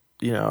this,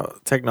 you know,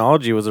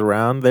 technology was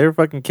around. They were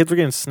fucking kids were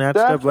getting snatched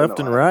up left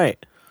and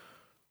right.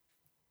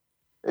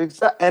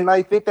 Exactly. And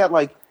I think that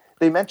like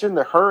they mentioned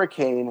the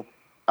hurricane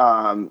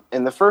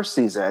in the first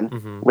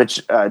season,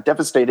 which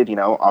devastated, you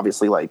know,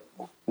 obviously like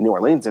New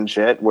Orleans and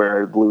shit,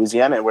 where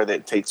Louisiana, where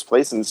it takes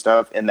place and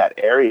stuff, in that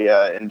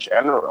area in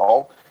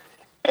general.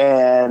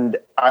 And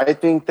I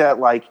think that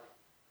like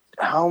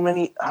how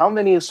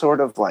many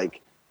sort of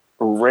like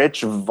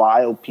rich,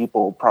 vile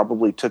people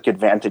probably took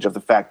advantage of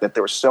the fact that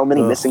there were so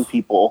many missing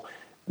people.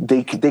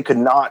 They could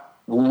not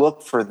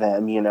look for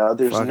them, you know.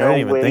 There's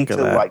no way to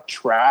like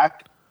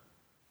track.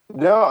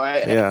 No,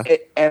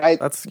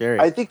 that's scary.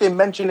 I think they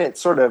mention it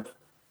sort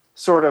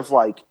of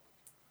like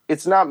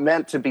it's not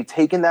meant to be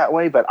taken that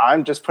way, but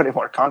I'm just putting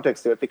more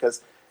context to it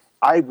because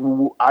I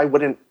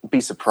wouldn't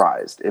be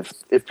surprised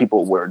if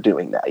people were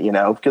doing that, you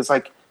know, because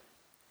like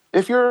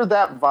if you're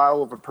that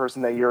vile of a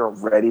person that you're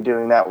already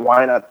doing that,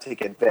 why not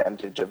take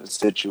advantage of a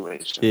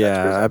situation?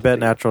 Yeah, I bet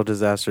natural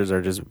disasters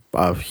are just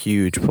a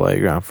huge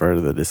playground for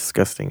the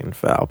disgusting and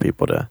foul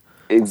people to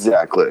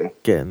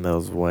get in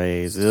those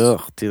ways.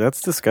 Ugh, dude,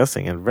 that's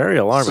disgusting and very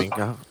alarming.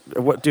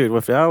 What, dude?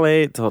 With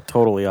LA,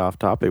 totally off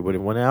topic, but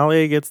when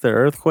LA gets the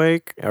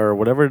earthquake or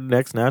whatever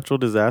next natural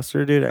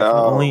disaster, dude, I can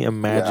only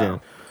imagine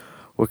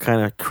what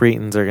kind of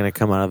cretins are going to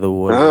come out of the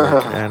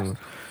woodwork and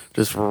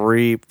just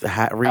wreak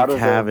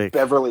havoc.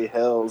 Beverly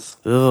Hills.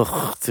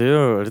 Ugh,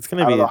 dude, it's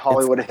gonna be the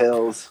Hollywood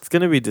Hills. It's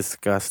gonna be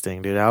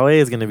disgusting, dude. LA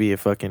is gonna be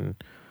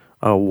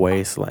a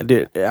wasteland,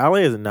 dude. LA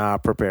is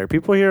not prepared.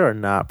 People here are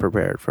not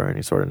prepared for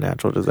any sort of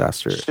natural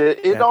disaster.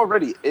 Shit, it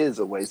already is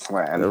a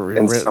wasteland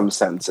in some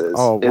senses.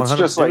 Oh, it's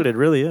just like it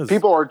really is.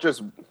 People are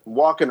just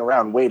walking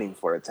around waiting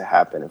for it to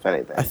happen. If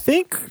anything, I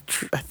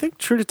think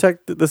True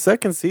Detective, the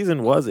second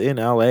season was in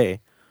LA.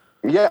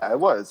 Yeah, it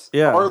was.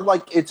 Yeah, or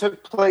like it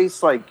took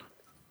place like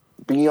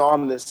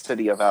beyond the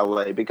city of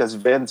LA because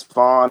Vince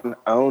Vaughn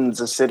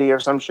owns a city or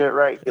some shit,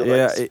 right?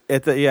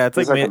 It's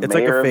like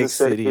a fake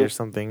city or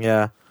something.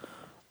 Yeah.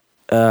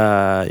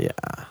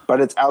 But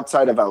it's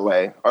outside of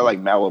LA or like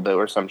Malibu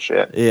or some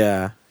shit.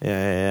 Yeah.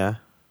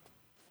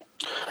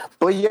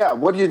 But yeah,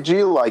 what did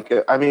you like?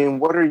 I mean,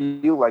 what are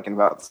you liking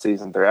about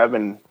season 3? I've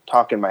been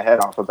talking my head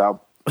off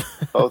about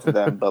both of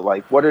them, but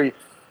like, what are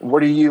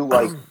What are you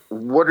like?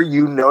 What are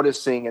you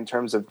noticing in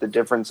terms of the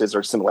differences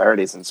or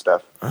similarities and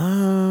stuff?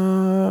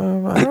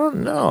 I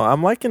don't know.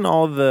 I'm liking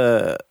all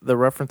the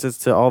references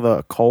to all the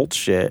occult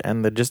shit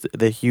and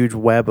the huge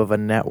web of a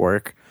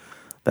network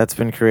that's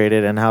been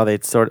created, and how they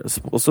sort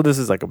of. So this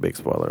is like a big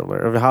spoiler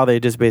alert of how they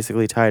just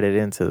basically tied it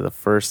into the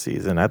first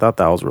season. I thought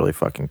that was really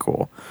fucking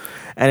cool,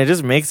 and it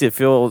just makes it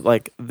feel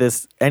like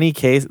this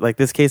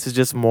case is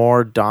just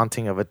more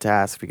daunting of a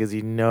task because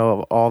you know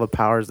of all the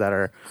powers that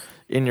are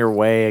in your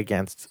way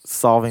against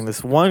solving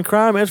this one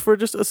crime. As for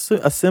just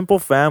a simple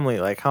family,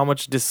 like how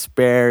much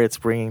despair it's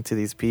bringing to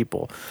these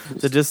people,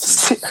 to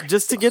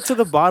just to get to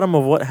the bottom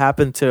of what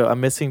happened to a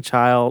missing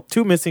child,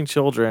 two missing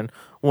children,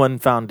 one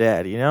found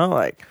dead. You know,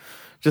 like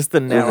just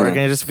the network, and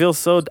it just feels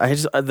so. I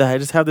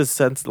just have this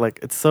sense like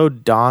it's so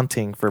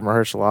daunting for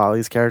Mahershala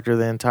Ali's character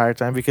the entire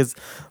time because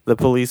the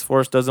police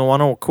force doesn't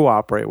want to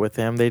cooperate with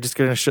him. They're just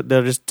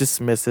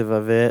dismissive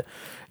of it.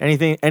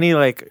 Any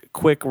like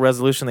quick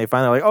resolution they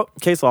find, they're like, oh,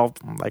 case solved.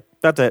 Like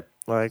that's it.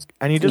 Like,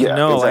 and you just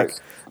know exactly.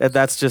 Like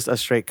that's just a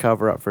straight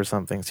cover up for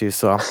something too.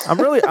 So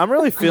I'm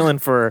really feeling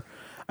for.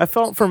 I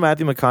felt for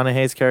Matthew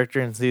McConaughey's character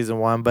in season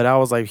 1, but I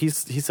was like, he's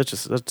such a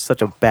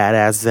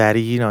badass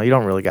zaddy. You know, you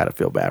don't really got to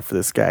feel bad for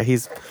this guy.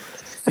 He's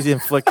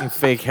inflicting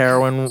fake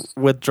heroin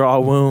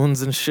withdrawal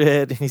wounds and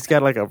shit. And he's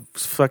got like a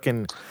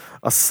fucking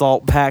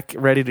assault pack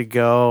ready to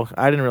go.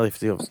 I didn't really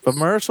feel, but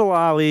Mahershala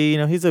Ali, you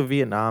know, he's a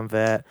Vietnam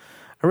vet.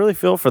 I really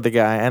feel for the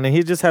guy, and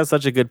he just has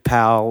such a good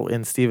pal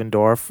in Steven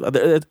Dorff.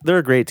 They're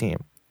a great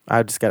team.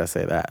 I just gotta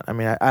say that. I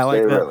mean, I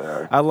like that.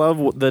 Really I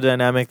love the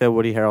dynamic that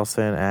Woody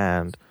Harrelson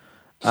and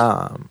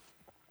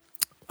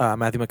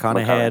Matthew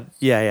McConaughey had.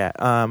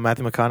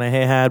 Matthew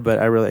McConaughey had, but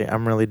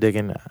I'm really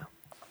digging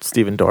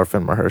Steven Dorff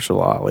and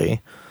Mahershala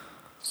Ali.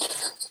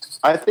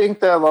 I think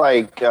that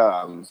like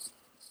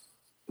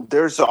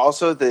there's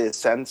also the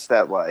sense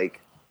that like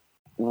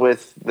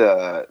with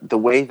the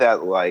way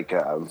that like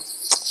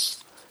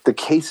the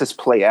cases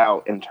play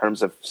out in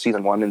terms of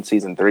season 1 and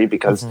season 3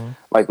 because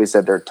like we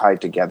said, they're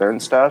tied together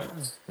and stuff.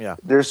 Yeah.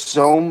 There's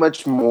so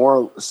much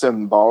more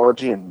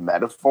symbology and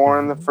metaphor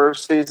in the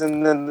first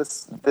season than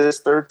this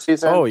third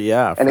season. Oh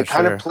yeah. And it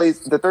kind of plays,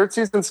 the third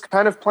season's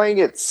kind of playing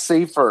it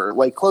safer,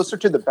 like closer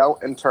to the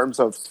belt in terms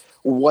of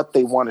what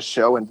they want to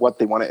show and what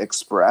they want to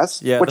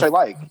express, which I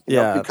like.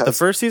 Because the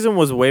first season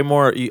was way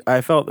more.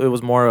 I felt it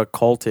was more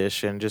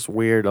occultish and just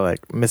weird,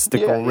 like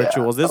mystical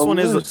rituals. This one,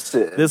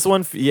 elusive.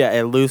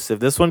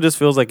 This one just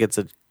feels like it's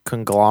a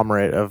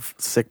conglomerate of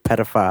sick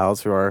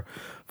pedophiles who are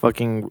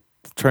fucking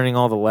turning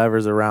all the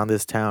levers around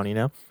this town. You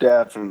know,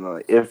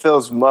 definitely, it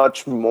feels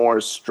much more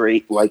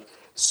straight, like.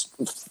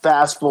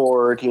 Fast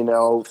forward, you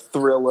know,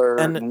 thriller,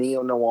 and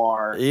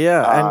neo-noir.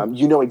 Yeah,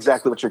 you know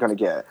exactly what you're going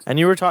to get. And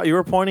you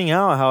were pointing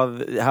out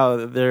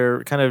how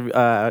they're kind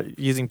of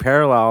using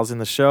parallels in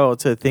the show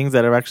to things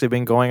that have actually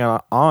been going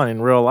on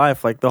in real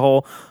life, like the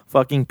whole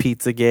fucking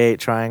Pizzagate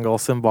triangle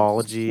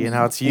symbology and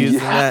how it's used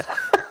in that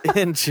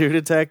in True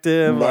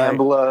Detective.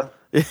 Nambla.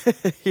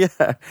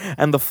 Yeah,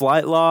 and the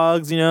flight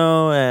logs, you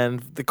know, and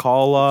the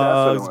call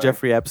logs, definitely.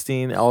 Jeffrey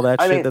Epstein, all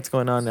that shit that's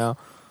going on now.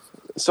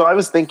 So I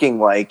was thinking,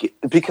 like,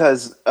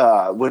 because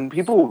when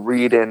people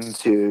read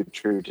into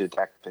True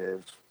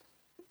Detective,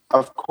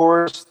 of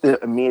course, the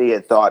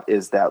immediate thought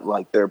is that,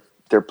 like, they're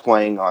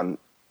playing on,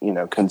 you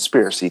know,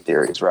 conspiracy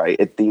theories,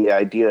 right? The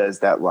idea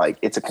is that, like,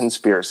 it's a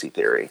conspiracy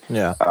theory.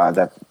 Yeah.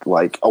 That,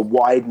 like, a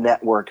wide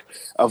network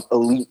of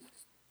elite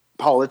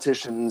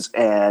politicians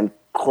and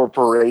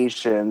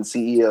corporations,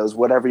 CEOs,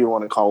 whatever you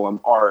want to call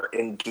them, are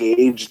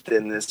engaged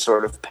in this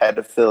sort of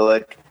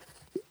pedophilic,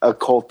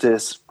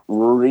 occultist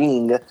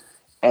ring.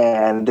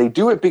 And they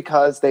do it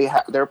because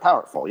they're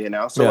powerful, you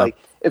know? So, like,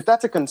 if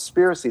that's a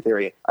conspiracy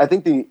theory, I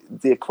think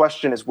the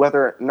question is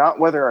whether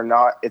or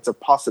not it's a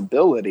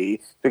possibility,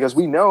 because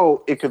we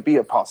know it could be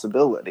a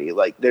possibility.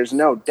 Like, there's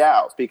no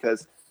doubt,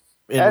 because...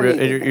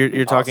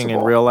 You're talking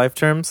in real life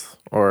terms?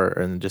 Or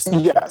in just...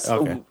 Yes,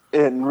 okay.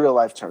 In real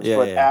life terms.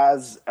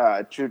 As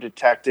True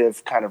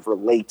Detective kind of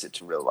relates it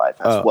to real life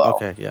as well.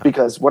 Okay, yeah.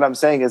 Because what I'm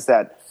saying is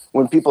that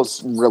when people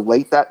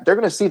relate that, they're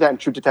going to see that in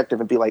True Detective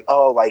and be like,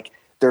 oh, like...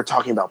 They're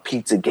talking about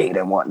Pizzagate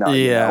and whatnot.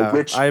 Yeah, you know,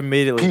 which I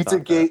immediately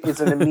Pizzagate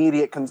is an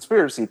immediate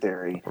conspiracy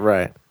theory.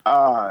 Right.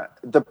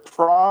 The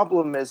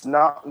problem is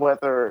not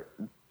whether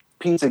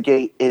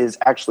Pizzagate is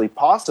actually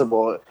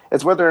possible.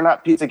 It's whether or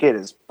not Pizzagate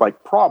is,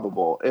 like,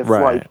 probable. If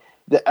like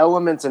the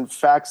elements and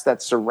facts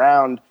that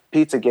surround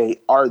Pizzagate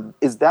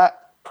is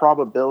that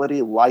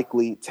probability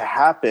likely to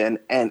happen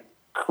and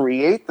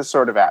create the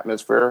sort of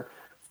atmosphere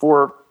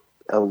for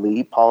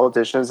elite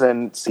politicians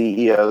and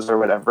CEOs or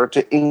whatever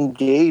to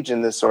engage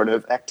in this sort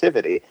of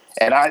activity.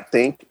 And I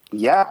think,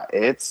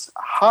 it's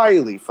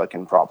highly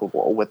fucking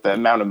probable with the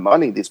amount of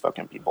money these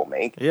fucking people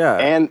make. Yeah.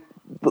 And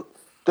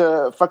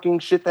the fucking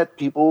shit that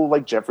people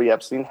like Jeffrey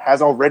Epstein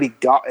has already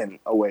gotten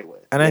away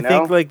with. And I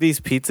think like these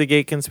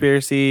Pizzagate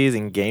conspiracies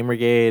and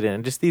Gamergate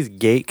and just these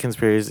gate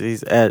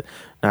conspiracies,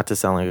 not to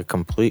sound like a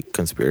complete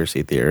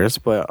conspiracy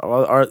theorist, but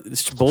are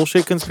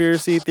bullshit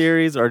conspiracy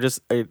theories are just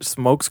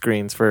smoke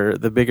screens for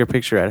the bigger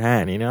picture at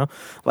hand, you know?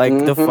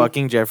 Like the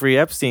fucking Jeffrey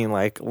Epstein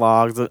like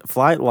logs,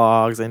 flight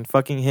logs, and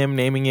fucking him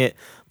naming it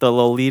the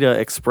Lolita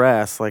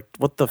Express. Like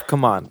what the,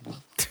 come on.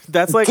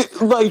 That's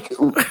like like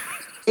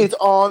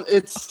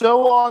it's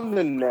so on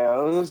the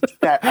nose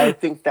that I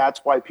think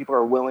that's why people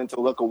are willing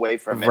to look away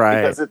from it,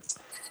 right. because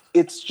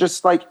it's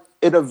just like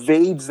it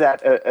evades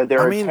that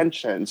their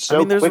attention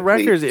so there's quickly.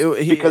 records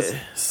because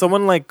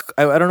someone like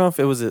I don't know if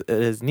it was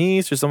his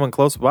niece or someone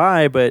close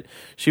by, but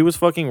she was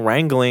fucking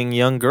wrangling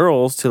young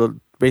girls to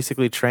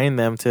basically train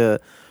them to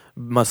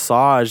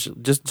massage,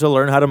 just to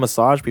learn how to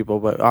massage people.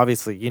 But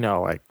obviously, you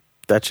know, like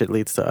that shit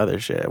leads to other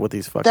shit with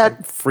these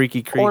fucking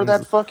freaky cretins. Or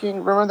that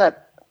fucking, remember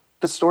that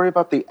the story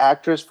about the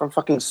actress from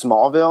fucking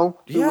Smallville?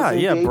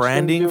 Yeah,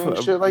 branding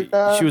shit like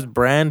that. She was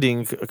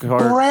branding.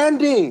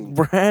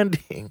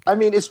 Branding. I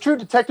mean, is True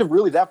Detective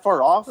really that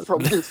far off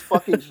from this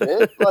fucking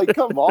shit? Like,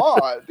 come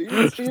on,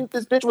 dude.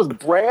 This bitch was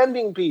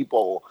branding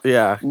people.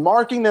 Yeah,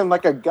 marking them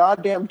like a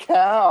goddamn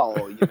cow.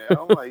 You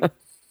know, like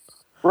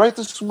right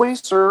this way,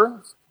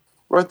 sir.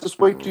 Right this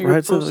way to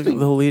your the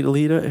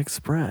Lolita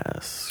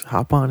Express.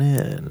 Hop on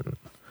in.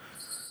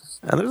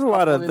 And there's a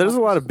lot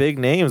of big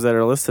names that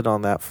are listed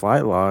on that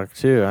flight log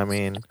too. I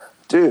mean,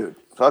 dude,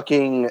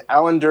 fucking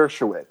Alan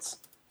Dershowitz,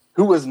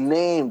 who was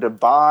named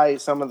by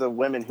some of the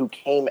women who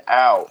came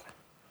out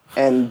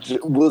and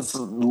was,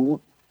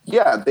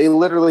 they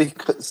literally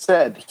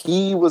said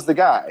he was the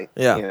guy.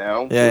 Yeah, you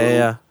know,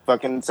 yeah.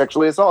 Fucking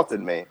sexually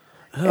assaulted me.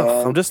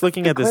 I'm just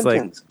looking at this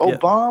Clintons,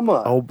 like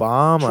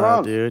Obama,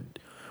 Trump. Dude.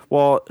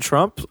 Well,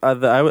 Trump,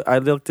 I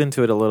looked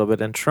into it a little bit,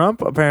 and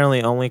Trump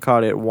apparently only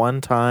caught it one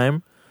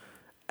time.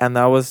 And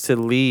that was to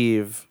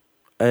leave.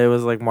 It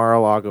was like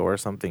Mar-a-Lago or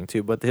something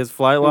too. But his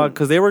flight log,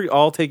 because they were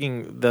all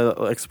taking the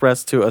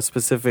express to a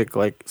specific,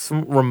 like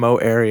some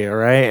remote area,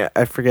 right?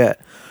 I forget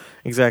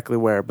exactly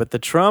where. But the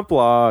Trump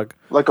log,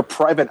 like a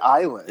private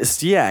island.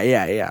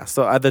 Yeah.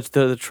 So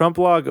the Trump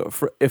log,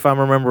 if I'm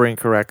remembering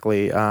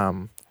correctly,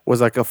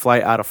 was like a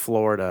flight out of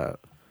Florida,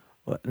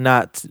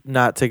 not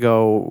to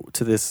go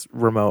to this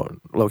remote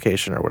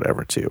location or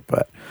whatever too.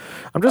 But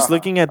I'm just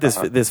looking at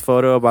this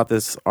photo about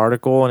this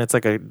article, and it's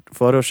like a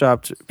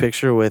photoshopped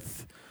picture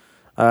with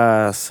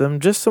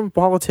some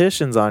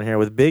politicians on here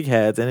with big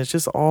heads, and it's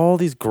just all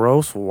these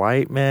gross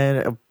white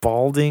men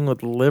balding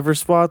with liver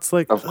spots.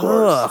 Like, of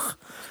course.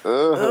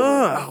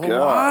 Ugh,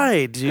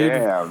 why, dude?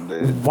 Damn,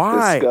 dude.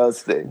 Why?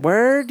 Disgusting.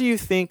 Where do you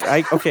think?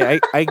 I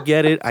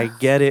get it. I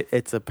get it.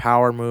 It's a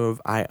power move.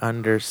 I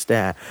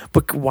understand.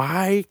 But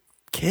why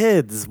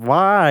kids?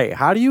 Why?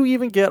 How do you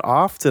even get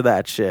off to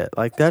that shit?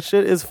 Like, that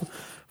shit is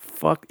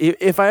fuck.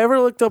 If I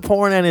ever looked up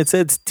porn and it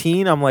said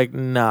teen, I'm like,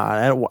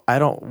 nah, I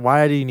don't.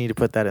 Why do you need to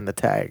put that in the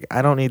tag?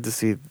 I don't need to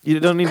see.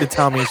 You don't need to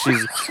tell me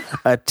she's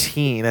a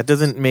teen. That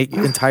doesn't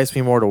entice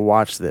me more to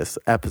watch this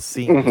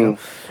episode. You know?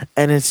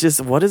 And it's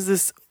just, what is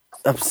this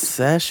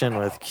obsession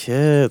with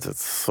kids?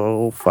 It's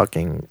so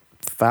fucking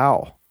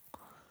foul.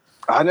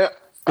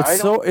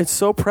 It's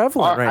so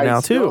prevalent right now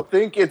too.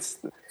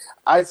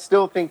 I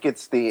still think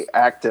it's the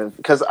active,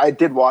 because I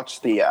did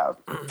watch the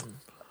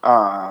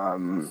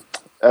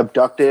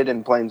Abducted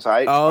in Plain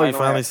Sight. Oh, you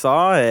finally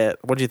saw it.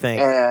 What do you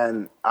think?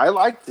 And I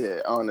liked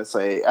it,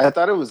 honestly. I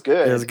thought it was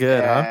good. It was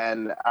good,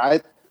 and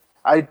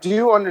I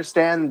do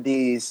understand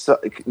the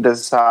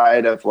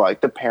side of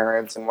like the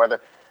parents and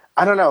whether,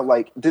 I don't know,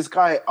 like this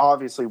guy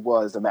obviously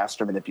was a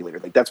master manipulator.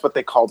 Like that's what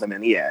they called him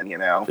in the end, you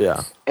know?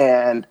 Yeah.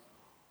 And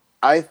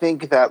I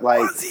think that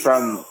like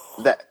from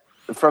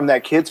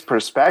that kid's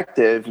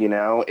perspective, you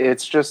know,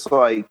 it's just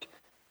like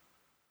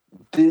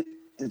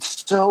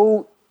it's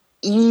so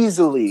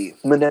easily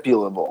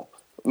manipulable.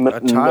 A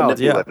child,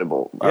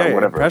 manipulatable,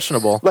 whatever.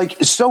 Impressionable. Like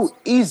so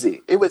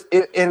easy.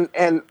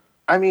 And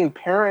I mean,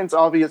 parents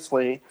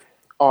obviously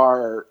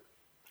are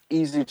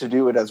easy to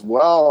do it as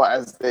well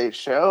as they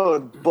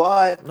showed,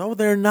 but no,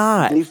 they're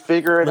not. They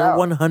figure it out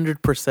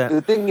 100%.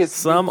 The thing is,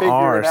 some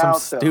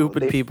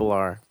stupid people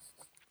are.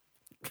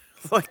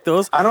 Like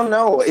those, I don't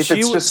know if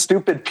it's just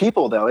stupid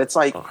people though. It's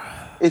like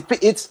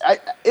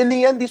in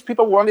the end, these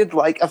people wanted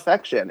like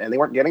affection, and they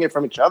weren't getting it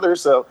from each other.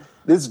 So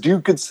this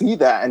dude could see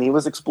that, and he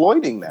was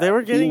exploiting that. They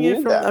were getting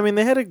it from. That. I mean,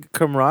 they had a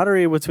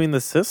camaraderie between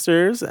the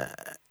sisters.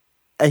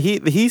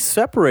 He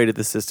separated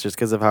the sisters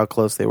because of how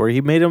close they were.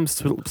 He made them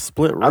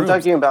split rooms. I'm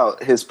talking about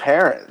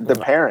the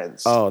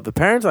parents. Oh, the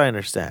parents. I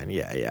understand.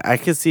 Yeah. I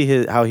can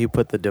see how he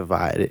put the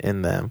divide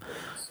in them.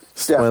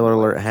 Spoiler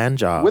alert, hand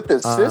job. With the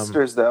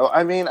sisters, though,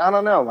 I mean, I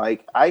don't know.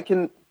 Like, I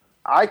can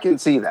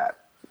see that,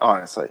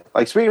 honestly.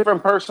 Like, speaking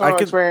from personal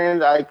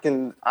experience, I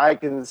can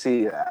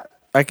see that.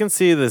 I can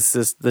see this.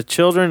 The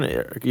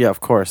children, yeah,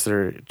 of course,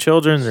 they're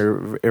children.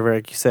 They're,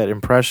 like you said,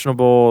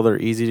 impressionable.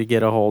 They're easy to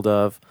get a hold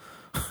of.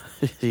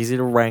 easy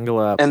to wrangle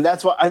up. And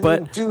that's what I mean,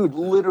 But dude.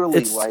 Literally,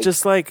 it's like,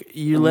 just like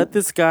you let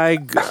this guy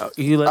go.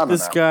 You I let don't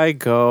this know. guy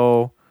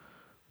go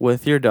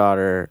with your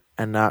daughter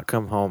and not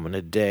come home in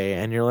a day,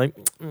 and you're like,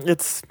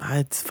 it's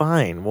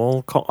fine.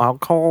 I'll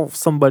call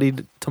somebody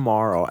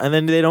tomorrow, and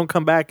then they don't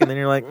come back, and then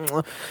you're like,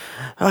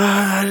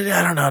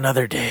 I don't know,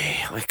 another day.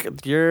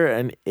 Like, you're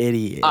an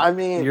idiot. I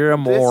mean, you're a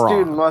moron.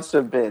 This dude must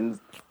have been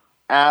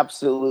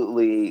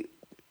absolutely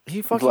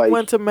He fucking like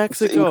went to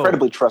Mexico.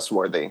 incredibly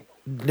trustworthy.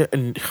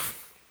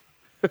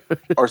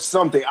 Or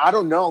something. I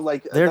don't know.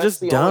 Like, They're that's just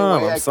the only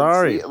dumb. way I I'm can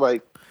sorry. see it.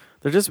 Like,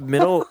 They're just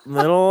middle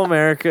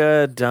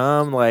America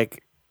dumb,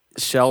 like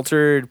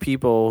sheltered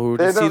people who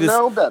they just see don't this,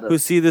 know better. who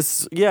see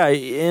this. Yeah,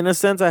 in a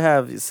sense, I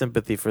have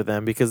sympathy for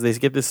them because they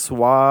get this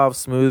suave,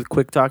 smooth,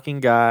 quick talking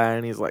guy,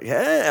 and he's like,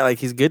 hey, like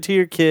he's good to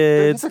your Dude,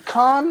 kids. he's a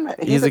con.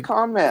 He's a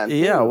con man.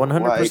 Yeah, too.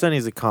 100%.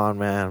 He's a con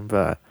man,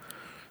 but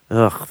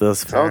those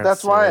So parents.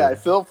 that's why I dude.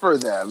 feel for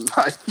them.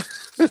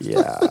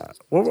 Yeah.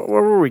 What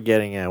were we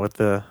getting at with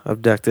the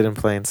abducted in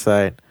plain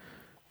sight?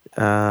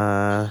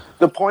 The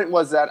point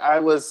was that I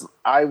was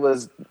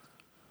well,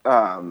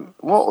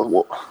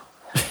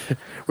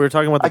 We were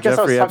talking about the I guess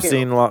I was Jeffrey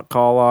talking- Epstein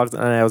call logs,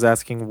 and I was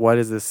asking, what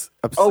is this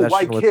obsession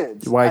why with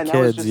kids? why and kids?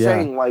 I was just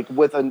saying, like,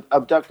 with an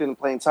abducted in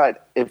plain sight,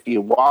 if you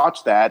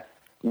watch that,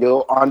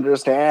 you'll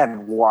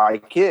understand why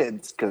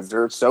kids, because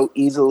they're so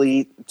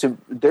easy to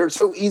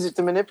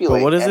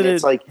manipulate. But what is and it?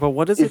 It's like, but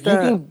what is if it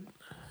that? you can,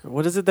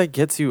 What is it that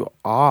gets you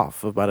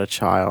off about a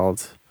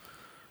child?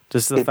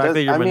 Just the It fact does-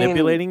 that you're I mean-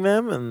 manipulating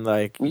them and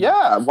like.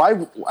 yeah,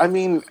 why? I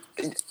mean,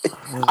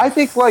 I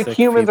think like Sick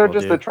humans are people,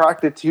 just dude.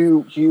 attracted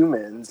to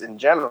humans in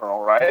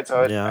general, right?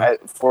 So Yeah.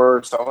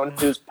 for someone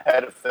who's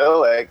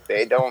pedophilic,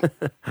 they don't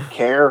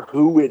care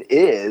who it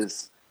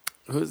is.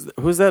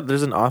 Who's that?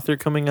 There's an author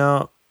coming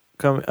out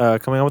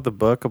with a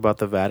book about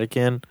the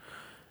Vatican,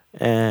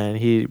 and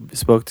he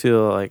spoke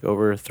to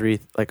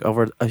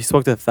he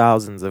spoke to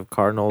thousands of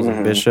cardinals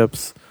and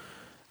bishops,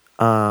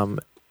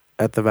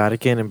 at the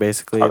Vatican, and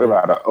basically Talk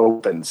about an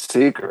open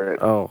secret.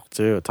 oh,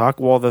 dude,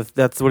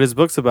 that's what his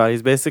book's about.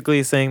 He's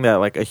basically saying that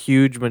like a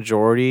huge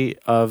majority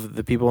of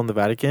the people in the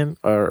Vatican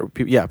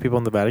people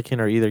in the Vatican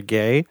are either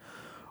gay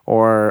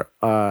or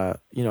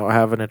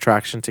have an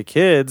attraction to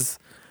kids,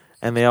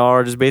 and they all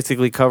are just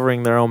basically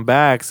covering their own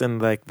backs,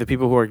 and like the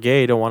people who are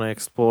gay don't want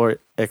to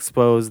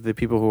expose the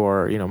people who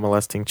are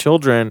molesting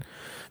children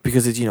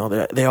because it's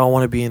they all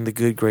want to be in the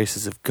good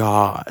graces of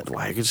God.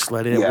 Like, just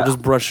let it. Yeah. We'll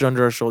just brush it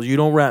under our shoulders. You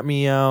don't rat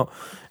me out,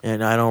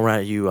 and I don't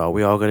rat you out.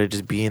 We all got to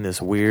just be in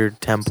this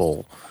weird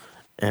temple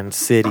and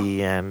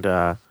city, and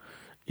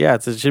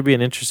it should be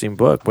an interesting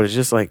book. But it's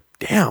just like,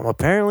 damn.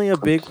 Apparently, a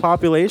big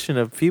population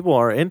of people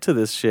are into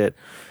this shit.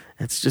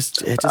 It just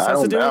has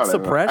to do with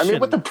suppression. I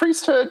mean, with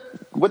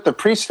the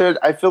priesthood,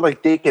 I feel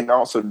like they can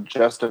also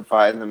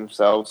justify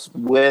themselves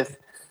with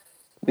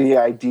the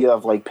idea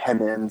of like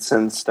penance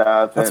and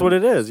stuff. That's and what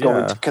it is.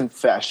 Going Yeah. to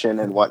confession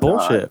and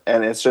whatnot. Bullshit.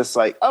 And it's just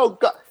like, oh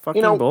God,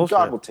 Fucking bullshit.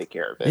 God will take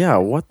care of it. Yeah.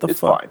 What the It's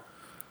fuck? fine.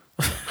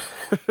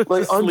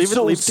 Like, Just I'm leave it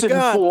so to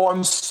God. sinful.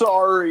 I'm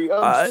sorry.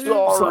 I'm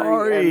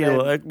sorry. And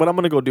then- Like, but I'm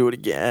gonna go do it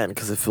again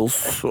because it feels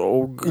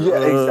so good.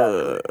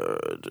 Yeah,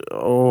 exactly.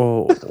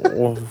 Oh,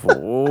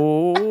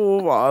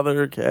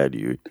 Father, can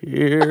you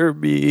hear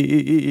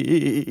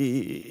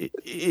me?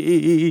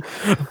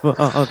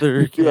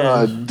 Father,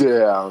 God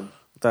damn.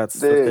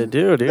 That's what they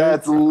do, dude.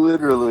 That's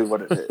literally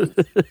what it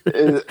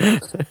is.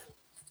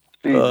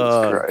 Jesus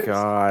Oh Christ.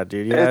 God,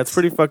 dude. Yeah, it's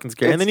pretty fucking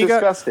scary. And it's then you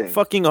disgusting. got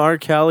fucking R.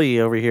 Kelly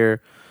over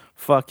here.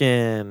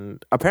 Fucking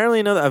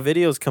apparently a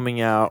video's coming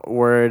out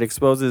where it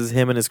exposes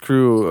him and his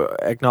crew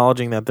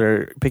acknowledging that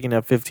they're picking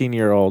up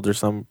 15-year-olds or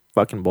some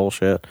fucking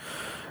bullshit.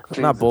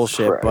 Not Jesus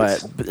bullshit,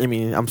 Christ. but I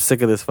mean, I'm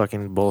sick of this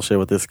fucking bullshit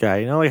with this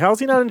guy. Like, how's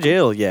he not in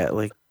jail yet?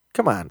 Like,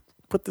 come on,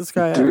 put this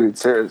guy out. Dude,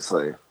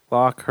 seriously.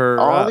 Lock her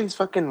All up. these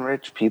fucking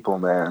rich people,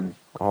 man.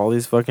 All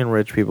these fucking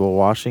rich people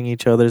washing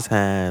each other's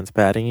hands,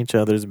 patting each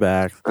other's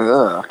backs,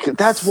 Ugh.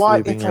 That's why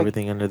sweeping it's like,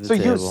 everything under the so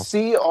table. you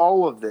see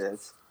all of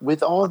this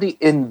with all the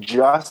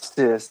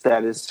injustice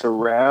that is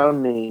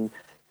surrounding,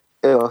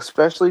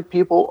 especially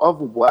people of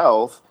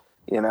wealth.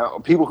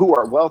 People who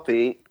are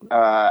wealthy.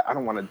 I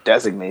don't want to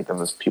designate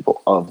them as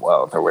people of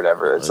wealth or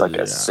whatever. It's like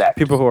Yeah. a sect.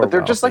 People who are but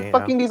they're just like wealthy,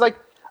 fucking these like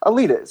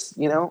elitists,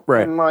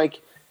 Right. And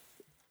like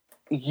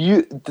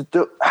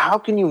how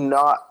can you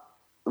not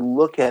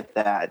look at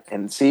that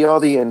and see all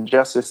the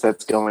injustice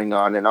that's going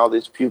on and all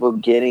these people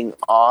getting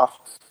off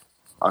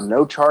on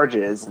no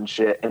charges and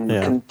shit and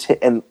Yeah.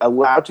 and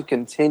allowed to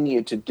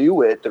continue to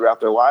do it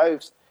throughout their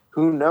lives,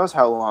 who knows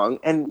how long,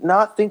 and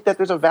not think that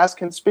there's a vast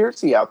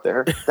conspiracy out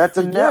there that's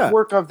a Yeah.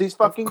 network of these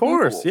fucking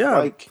course, people. yeah.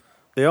 Like,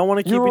 They all want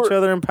to keep each You're-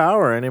 other in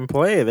power and in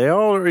play.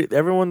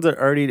 Everyone's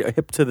already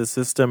hip to the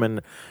system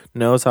and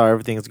knows how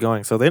everything's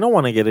going. So they don't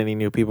want to get any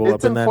new people it's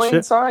up in in that plain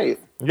shit. sight.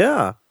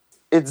 Yeah.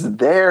 It's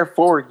there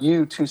for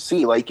you to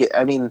see.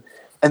 And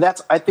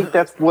I think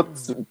that's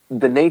what's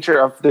the nature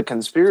of the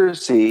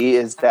conspiracy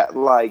is that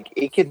like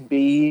it can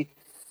be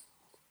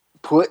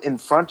put in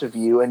front of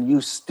you and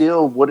you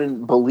still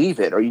wouldn't believe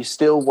it, or you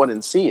still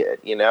wouldn't see it,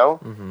 you know?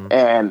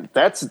 And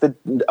that's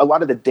a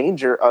lot of the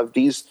danger of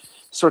these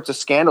sorts of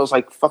scandals,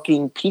 like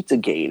fucking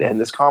Pizzagate and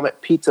this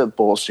Comet Pizza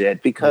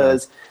bullshit,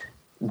 because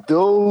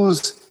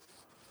those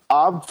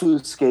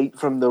obfuscate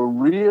from the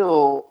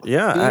real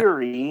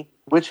theory,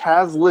 which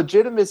has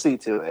legitimacy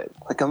to it.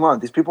 Like, come on,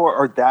 these people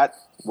are that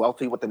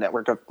wealthy with the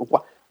network of...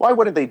 Why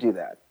wouldn't they do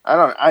that?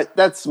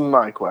 That's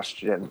my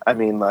question. I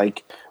mean,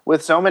 like,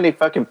 with so many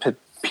fucking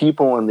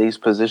people in these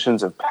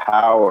positions of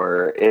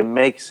power, it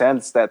makes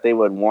sense that they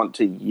would want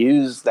to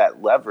use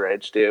that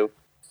leverage to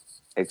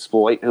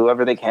exploit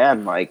whoever they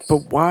can. Like,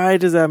 but why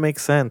does that make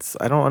sense?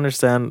 I don't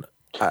understand.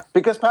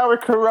 Because power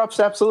corrupts,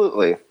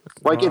 absolutely.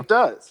 Like, it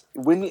does.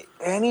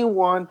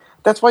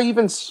 That's why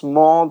even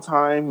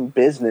small-time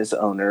business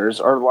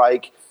owners are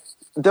like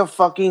the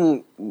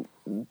fucking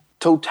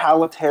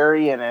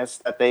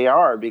totalitarianists that they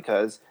are,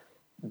 because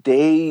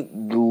they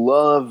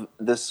love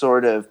the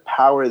sort of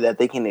power that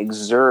they can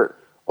exert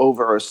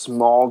over a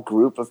small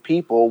group of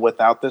people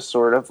without this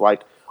sort of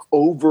like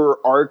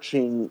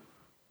overarching,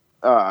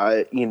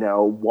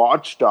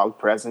 watchdog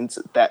presence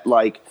that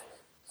like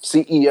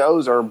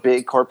CEOs or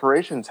big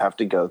corporations have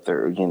to go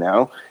through, you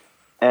know?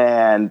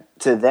 And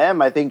to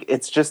them, I think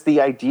it's just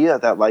the idea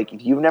that like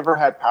you've never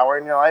had power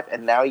in your life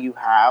and now you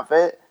have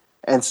it.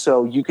 And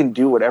so you can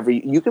do whatever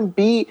you can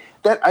be.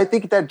 That I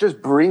think that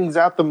just brings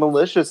out the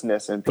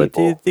maliciousness in people. But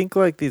do you think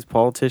like these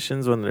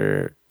politicians, when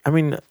they're, I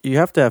mean, you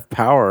have to have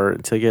power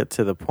to get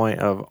to the point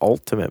of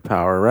ultimate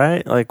power,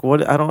 right? Like,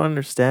 what? I don't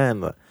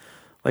understand.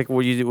 Like,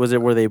 were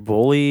they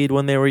bullied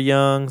when they were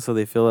young, so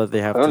they feel that they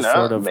have to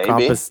sort of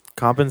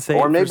compensate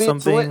or maybe for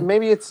something?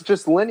 Maybe it's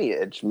just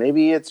lineage.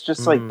 Maybe it's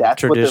just like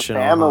that's what the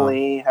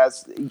family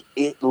has.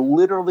 It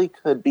literally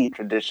could be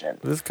tradition.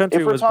 This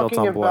country was built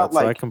on blood,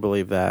 so I can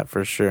believe that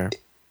for sure.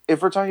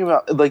 If we're talking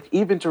about, like,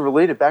 even to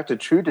relate it back to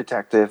True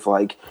Detective,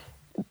 like,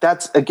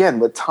 that's, again,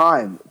 with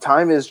time.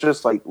 Time is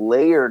just, like,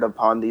 layered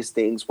upon these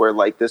things where,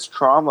 like, this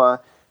trauma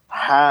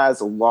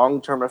has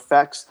long-term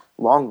effects,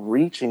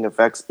 long-reaching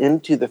effects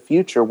into the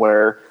future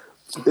where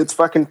its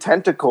fucking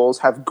tentacles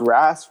have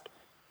grasped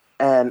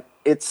and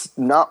it's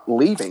not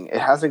leaving. It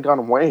hasn't gone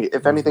away.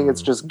 If anything,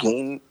 it's just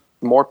gained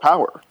more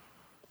power.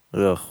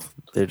 Ugh.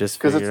 They're just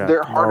figuring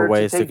out more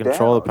ways to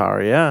control the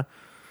power, yeah.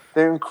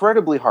 They're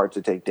incredibly hard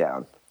to take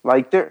down.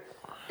 Like,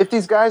 if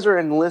these guys are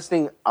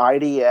enlisting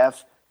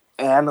IDF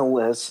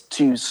analysts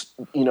to,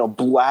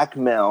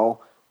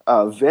 blackmail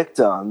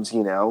victims,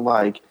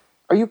 like,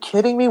 are you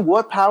kidding me?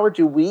 What power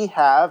do we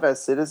have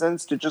as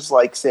citizens to just,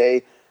 like,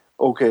 say,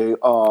 okay,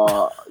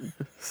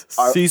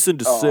 cease and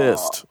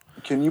desist.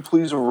 Can you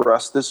please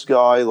arrest this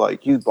guy?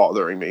 Like, he's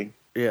bothering me.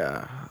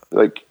 Yeah.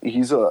 Like,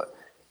 he's a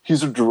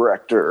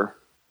director.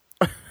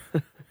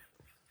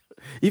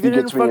 Even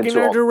in fucking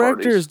our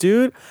directors,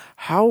 dude.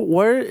 I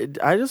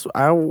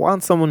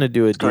want someone to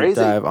do a deep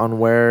dive on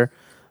where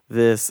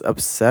this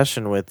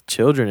obsession with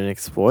children and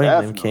exploiting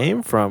them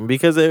came from.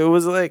 Because it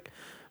was like,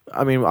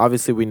 I mean,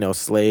 obviously we know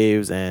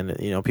slaves and,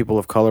 people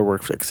of color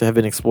have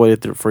been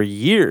exploited for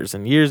years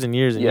and years and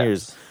years and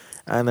years.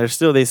 And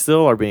they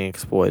still are being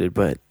exploited.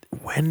 But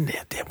when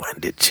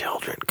did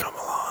children come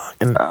along?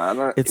 And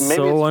it's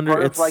so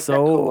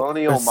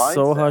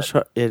hush.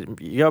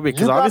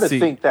 Because obviously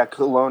think that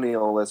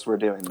colonialists were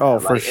doing that. Oh,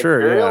 for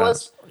sure,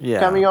 imperialists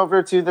coming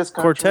over to this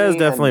country. Cortez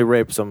definitely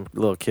raped some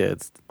little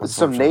kids.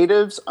 Some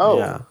natives. Oh,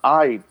 yeah.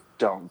 I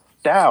don't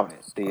doubt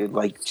it, dude.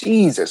 Like,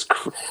 Jesus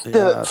Christ,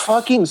 the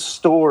fucking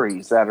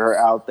stories that are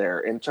out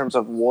there in terms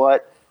of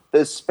what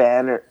the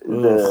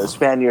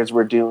Spaniards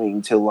were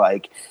doing to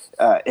like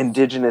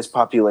indigenous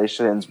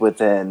populations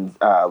within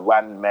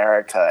Latin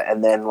America,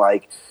 and then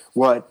like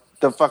what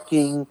the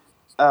fucking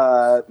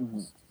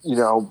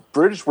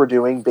British were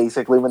doing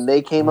basically when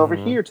they came over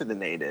here to the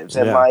natives,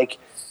 and like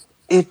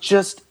it's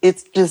just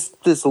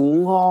this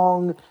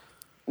long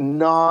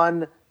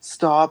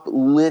non-stop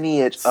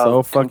lineage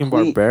of fucking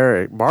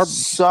barbaric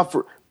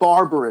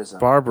barbarism,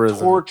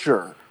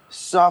 torture,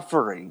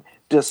 suffering,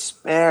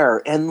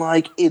 despair, and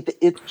like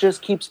it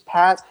just keeps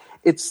past.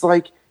 It's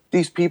like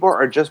these people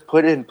are just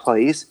put in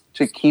place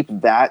to keep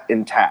that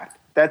intact.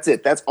 That's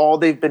it. That's all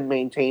they've been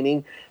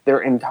maintaining their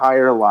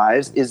entire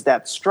lives, is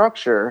that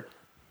structure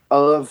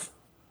of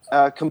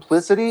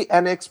complicity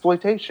and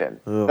exploitation.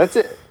 Ugh. That's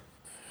it.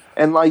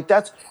 And like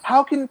that's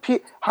how can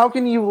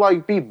you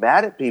like be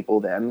mad at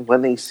people then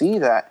when they see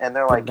that and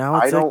they're like, now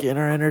it's like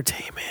inner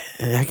entertainment.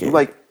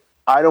 Like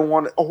I don't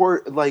want to,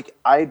 or like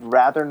I'd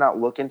rather not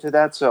look into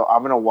that. So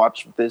I'm gonna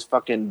watch this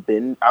fucking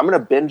binge. I'm gonna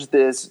binge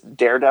this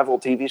Daredevil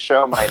TV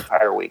show my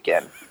entire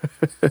weekend.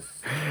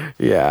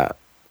 Yeah.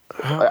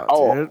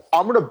 I'm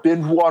gonna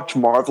binge watch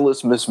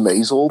Marvelous Miss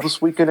Maisel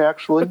this weekend.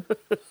 Actually,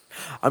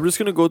 I'm just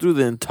gonna go through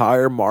the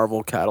entire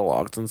Marvel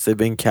catalog since they've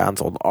been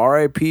canceled.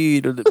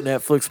 R.I.P. to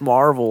Netflix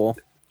Marvel.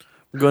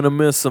 I'm gonna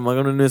miss them. I'm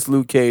gonna miss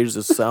Luke Cage. The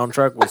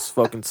soundtrack was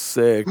fucking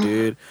sick,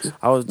 dude.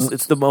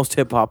 It's the most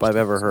hip hop I've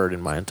ever heard in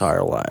my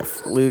entire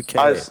life. Luke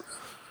Cage.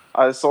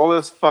 I saw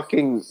this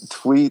fucking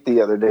tweet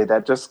the other day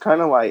that just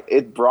kind of like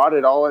it brought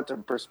it all into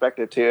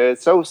perspective too.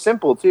 It's so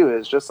simple too.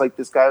 It's just like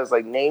this guy was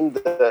like, name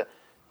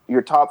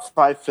your top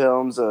 5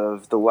 films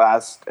of the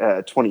last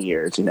 20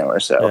 years, or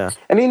so. Yeah.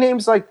 And he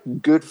names like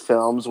good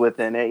films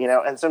within it,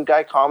 and some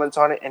guy comments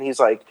on it and he's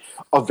like,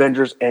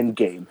 Avengers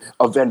Endgame,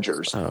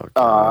 Avengers,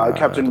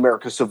 Captain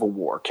America Civil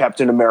War,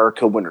 Captain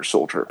America Winter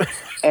Soldier.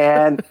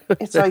 And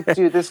it's like,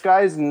 dude, this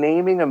guy's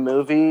naming a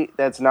movie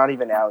that's not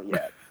even out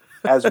yet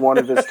as one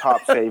of his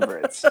top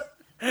favorites.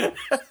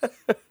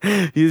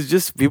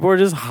 People are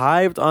just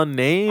hyped on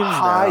names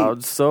now.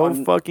 So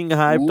fucking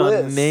hyped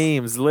on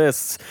names,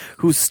 lists.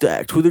 Who's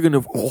stacked?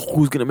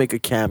 Who's gonna make a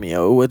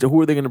cameo?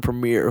 Who are they gonna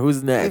premiere?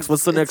 Who's next?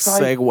 What's the next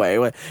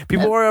segue?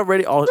 People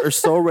are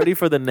so ready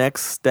for the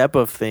next step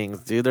of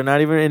things, dude. They're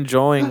not even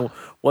enjoying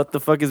what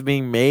the fuck is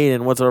being made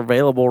and what's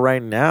available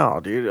right now,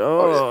 dude.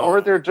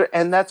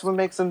 And that's what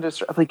makes them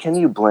distracted. Like, can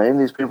you blame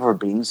these people for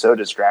being so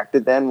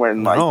distracted then?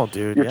 When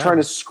you're trying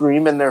to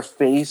scream in their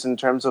face in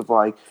terms of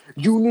like,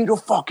 you need to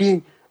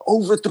fucking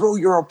overthrow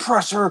your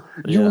oppressor.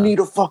 You need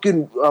to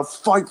fucking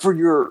fight for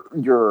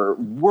your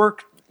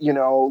work.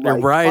 Your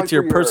rights,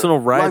 your personal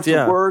rights,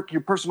 work,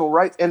 your personal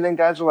rights. And then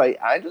guys are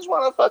like, I just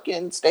want to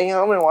fucking stay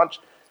home and watch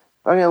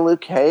fucking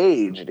Luke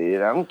Cage,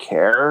 dude. I don't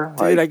care.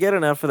 Dude, I get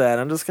enough of that.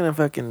 I'm just gonna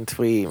fucking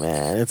tweet,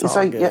 man. It's all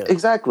like, good. Yeah,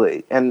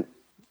 exactly. And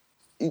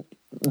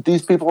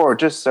these people are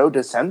just so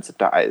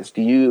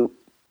desensitized.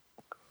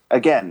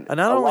 Again, and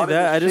not only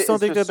that, I just don't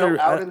think that they're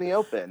out in the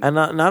open. And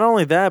not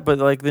only that, but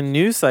like the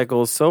news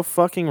cycle is so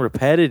fucking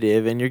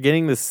repetitive, and you're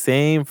getting the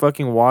same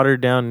fucking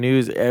watered down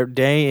news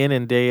day in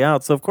and day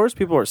out. So of course,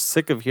 people are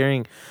sick of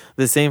hearing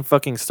the same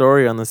fucking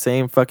story on the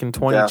same fucking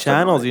 20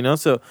 channels.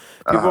 So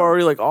people are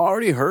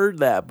already heard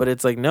that, but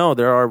it's like, no,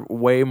 there are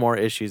way more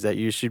issues that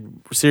you should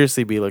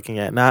seriously be looking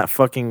at, not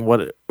fucking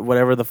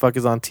whatever the fuck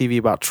is on TV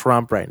about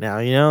Trump right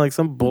now. Like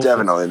some bullshit.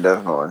 Definitely.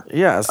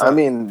 Yeah. So I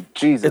mean,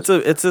 Jesus.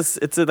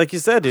 It's a like you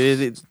said, dude.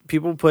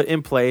 People put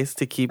in place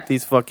to keep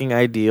these fucking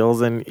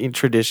ideals and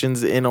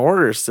traditions in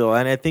order still,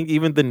 and I think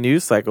even the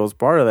news cycle is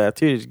part of that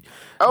too.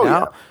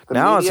 The now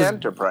media it's just,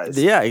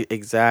 enterprise. Yeah,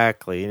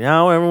 exactly.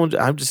 Now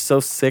I'm just so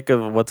sick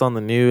of what's on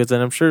the news,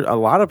 and I'm sure a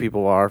lot of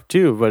people are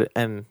too.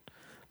 And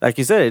like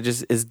you said, it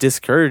just is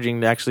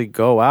discouraging to actually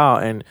go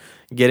out and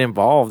get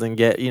involved and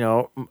get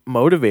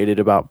motivated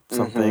about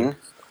something,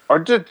 or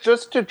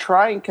just to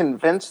try and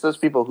convince those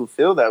people who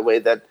feel that way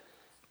that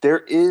there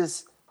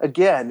is.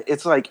 Again,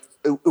 it's like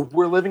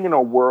we're living in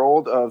a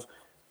world of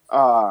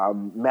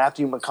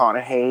Matthew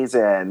McConaughey's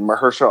and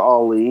Mahershala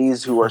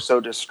Ali's who are so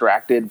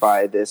distracted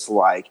by this,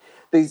 like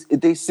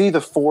they see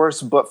the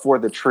forest but for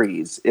the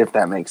trees, if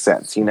that makes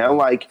sense.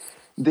 Like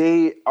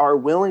they are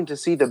willing to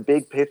see the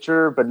big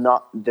picture but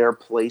not their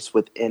place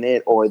within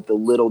it or the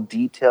little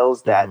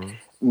details that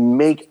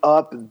make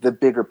up the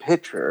bigger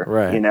picture,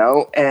 right.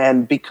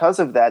 And because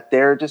of that,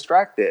 they're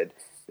distracted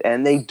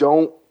and they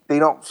don't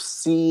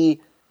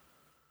see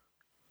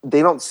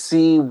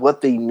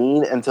what they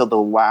need until the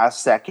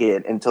last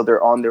second, until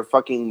they're on their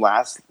fucking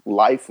last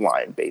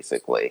lifeline,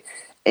 basically.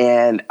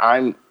 And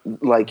I'm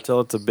like,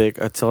 until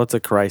it's a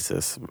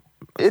crisis.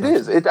 It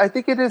is. I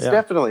think it is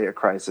definitely a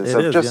crisis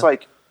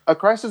like a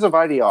crisis of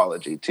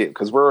ideology too.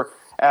 Because we're,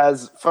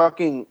 as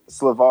fucking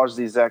Slavoj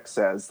Zizek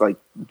says, like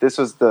this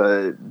was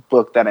the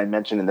book that I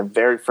mentioned in the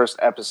very first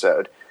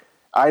episode.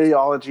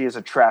 Ideology is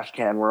a trash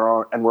can.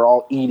 We're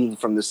all eating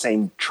from the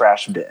same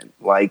trash bin.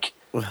 Like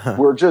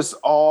we're just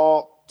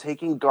all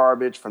taking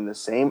garbage from the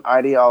same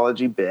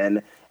ideology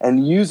bin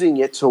and using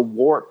it to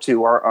warp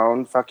to our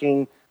own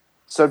fucking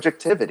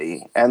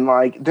subjectivity. And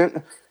like,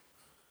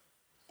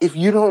 if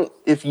you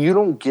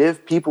don't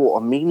give people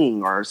a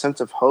meaning or a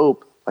sense of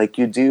hope, like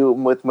you do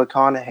with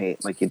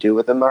McConaughey, like you do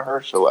with the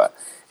Mahershala,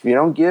 if you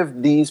don't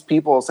give these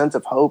people a sense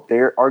of hope, they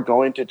are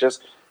going to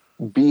just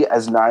be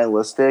as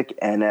nihilistic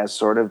and as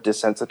sort of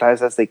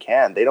desensitized as they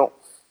can.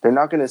 They're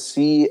not going to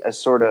see a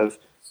sort of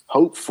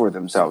hope for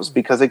themselves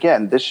because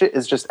again, this shit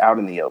is just out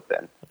in the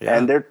open,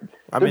 and they're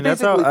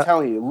basically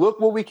telling you, look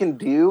what we can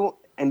do,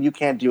 and you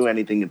can't do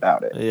anything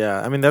about it.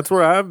 Yeah, I mean that's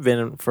where I've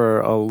been for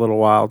a little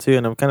while too,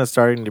 and I'm kind of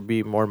starting to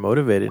be more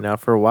motivated now.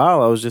 For a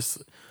while, I was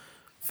just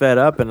fed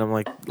up, and I'm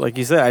like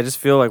you said, I just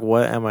feel like,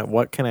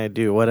 what can I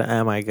do? What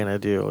am I gonna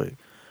do?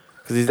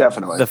 Because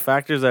definitely the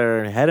factors that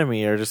are ahead of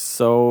me are just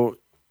so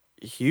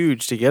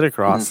huge to get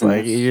across.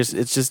 Like it's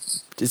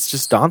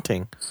just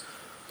daunting.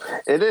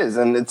 It is,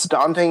 and it's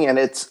daunting, and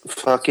it's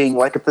fucking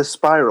like the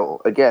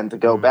spiral again. To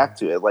go back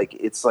to it, like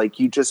it's like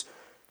you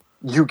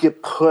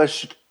get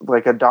pushed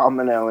like a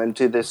domino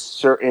into this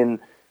certain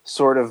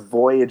sort of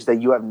voyage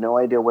that you have no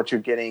idea what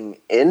you're getting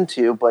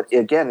into. But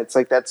again, it's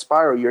like that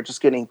spiral. You're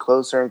just getting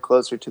closer and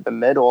closer to the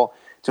middle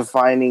to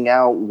finding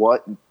out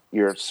what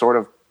your sort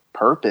of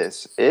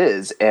purpose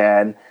is.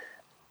 And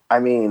I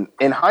mean,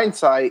 in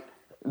hindsight,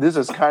 this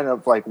is kind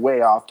of like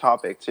way off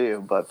topic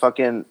too, but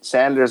fucking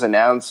Sanders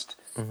announced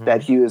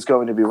that he was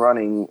going to be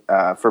running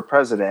for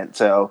president.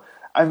 So,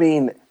 I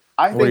mean,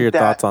 I think what are your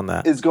thoughts on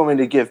that? Is going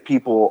to give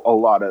people a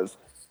lot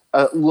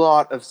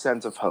of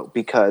sense of hope,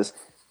 because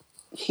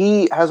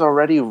he has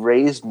already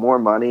raised more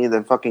money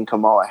than fucking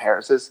Kamala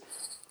Harris's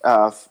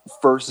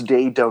first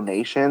day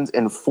donations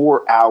in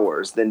 4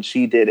 hours than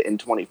she did in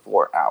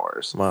 24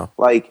 hours. Wow.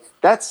 Like,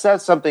 that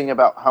says something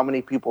about how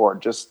many people are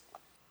just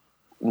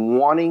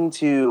wanting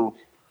to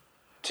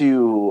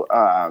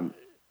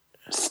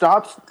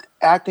stop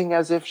acting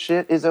as if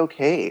shit is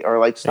okay, or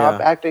like stop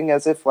acting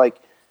as if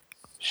like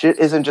shit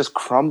isn't just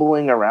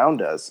crumbling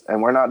around us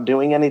and we're not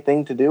doing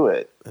anything to do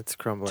it. It's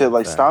crumbling to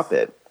like fast. stop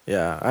it.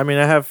 Yeah, I mean,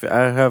 I have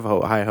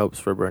high hopes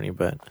for Bernie,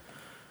 but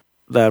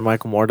that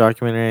Michael Moore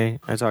documentary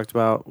I talked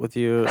about with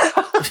you,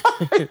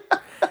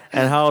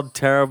 and how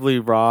terribly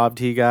robbed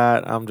he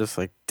got, I'm just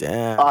like,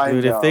 damn,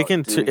 dude.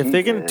 If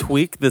they can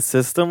tweak the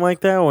system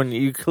like that, when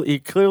you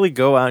clearly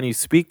go out and you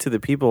speak to the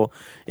people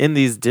in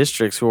these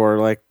districts who are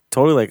like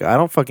totally like, I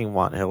don't fucking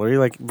want Hillary.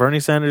 Like, Bernie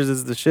Sanders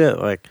is the shit.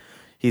 Like,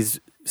 he's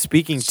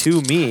speaking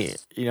to me,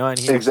 you know, and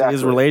he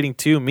is relating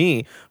to me.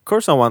 Of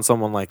course I want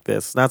someone like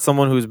this, not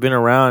someone who's been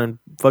around and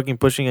fucking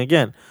pushing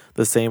again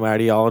the same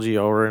ideology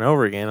over and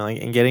over again,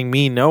 like, and getting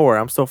me nowhere.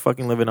 I'm still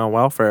fucking living on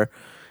welfare,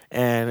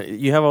 and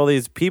you have all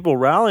these people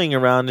rallying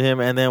around him,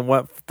 and then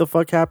what the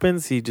fuck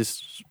happens? He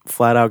just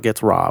flat out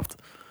gets robbed,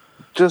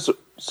 just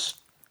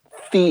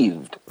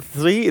thieved.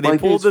 See, they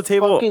pulled the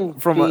table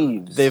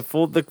from they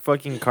pulled the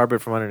fucking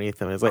carpet from underneath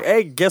him. It's like,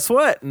 hey, guess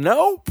what?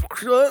 Nope.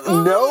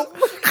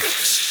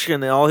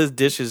 And all his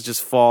dishes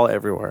just fall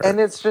everywhere. And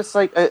it's just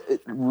like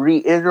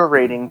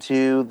reiterating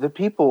to the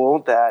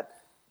people that,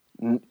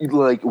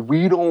 like,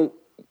 we don't,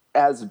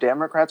 as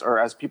Democrats or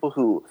as people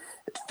who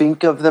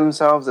think of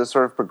themselves as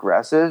sort of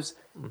progressives,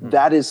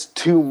 that is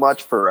too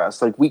much for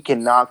us. Like, we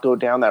cannot go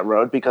down that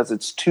road because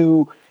it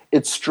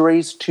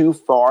strays too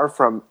far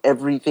from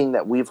everything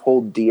that we've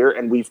hold dear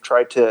and we've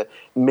tried to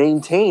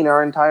maintain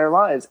our entire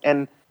lives.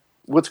 And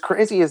what's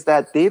crazy is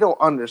that they don't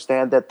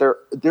understand that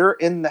they're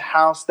in the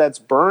house that's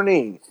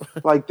burning.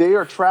 Like, they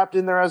are trapped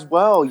in there as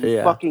well.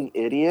 You fucking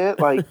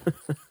idiot! Like,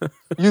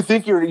 you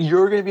think you're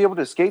going to be able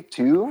to escape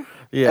too?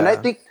 Yeah. And I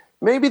think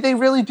maybe they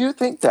really do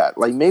think that.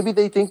 Like, maybe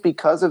they think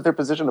because of their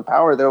position of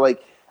power, they're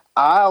like,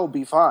 I'll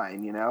be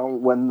fine. You know,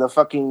 when the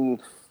fucking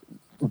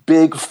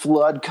big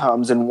flood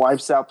comes and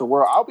wipes out the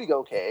world, I'll be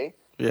okay.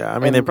 Yeah, I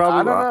mean, they probably.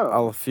 I don't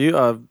know. A few.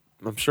 I'm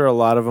sure a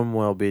lot of them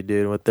will be,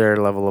 dude, with their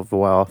level of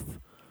wealth.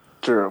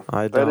 True.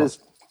 I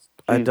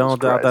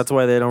don't doubt that's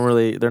why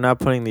they're not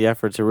putting the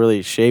effort to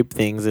really shape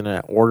things in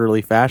an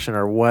orderly fashion,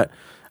 or what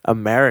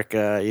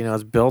America, you know,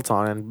 is built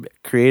on, and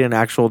create an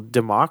actual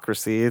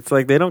democracy. It's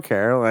like they don't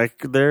care. Like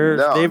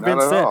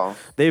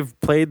they've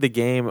played the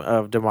game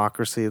of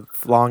democracy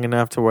long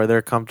enough to where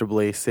they're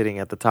comfortably sitting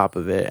at the top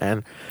of it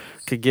and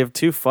could give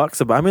two fucks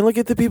about. I mean, look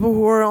at the people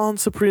who are on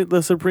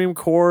the Supreme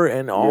Court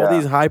and all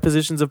these high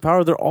positions of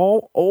power. They're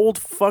all old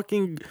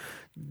fucking.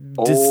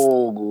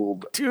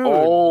 Decrepit,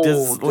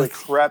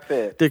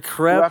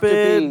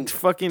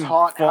 fucking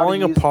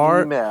falling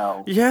apart.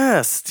 Email.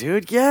 Yes,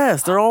 dude.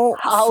 Yes, they're all.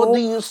 How do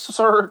you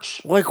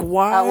search? Like,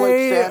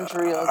 why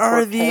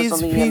are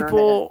these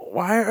people?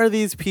 Why are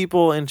these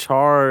people in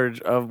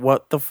charge of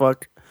what the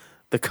fuck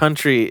the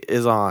country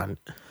is on?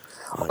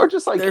 Or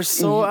just like, they're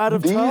so out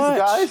of these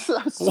touch.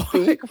 Guys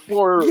speak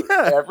for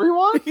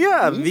everyone.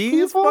 Yeah,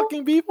 these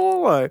fucking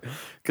people. Like,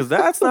 because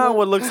that's not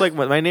what looks like.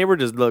 My neighbor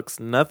just looks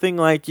nothing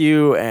like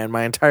you, and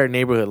my entire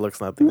neighborhood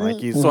looks nothing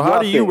like you. So how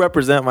do you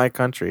represent my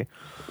country?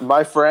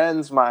 My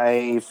friends,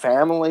 my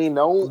family,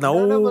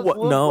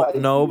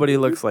 nobody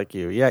looks like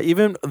you. Yeah,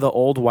 even the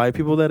old white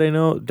people that I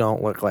know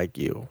don't look like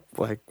you.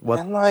 Like, what?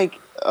 And like,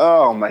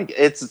 oh my,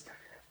 it's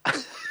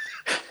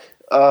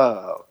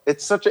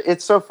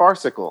so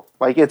farcical.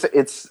 Like,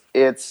 it's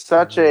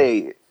such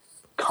a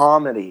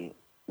comedy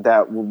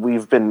that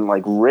we've been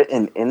like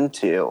written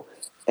into,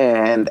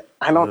 and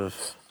I don't.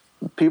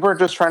 People are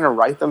just trying to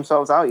write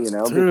themselves out, you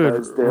know.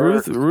 Dude,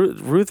 because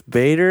Ruth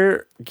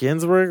Bader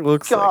Ginsburg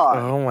looks like,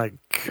 oh my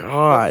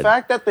god. The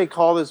fact that they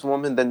call this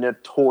woman the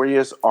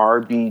notorious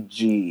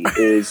RBG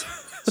is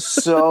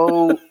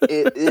so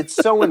it's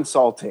so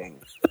insulting.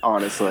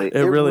 Honestly,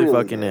 it really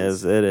fucking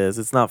is. It is.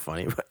 It's not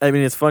funny. I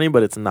mean, it's funny,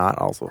 but it's not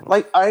also funny.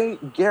 Like, I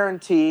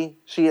guarantee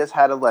she has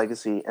had a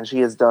legacy and she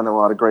has done a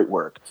lot of great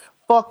work.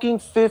 Fucking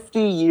 50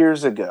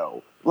 years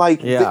ago.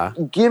 Like,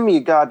 give me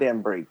a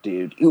goddamn break,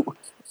 dude.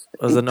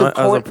 I was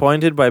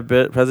appointed by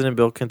President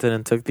Bill Clinton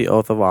and took the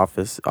oath of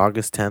office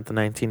August 10th,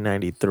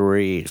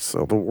 1993.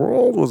 So the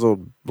world was a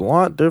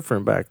lot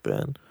different back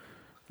then.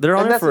 They're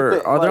on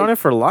it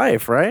for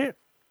life, right?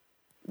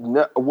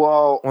 No,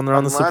 well, when they're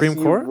on the Supreme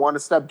Court, want to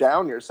step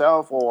down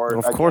yourself, or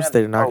of course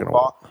they're not going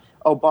to.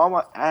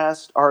 Obama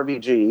asked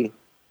RBG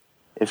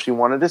if she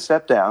wanted to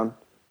step down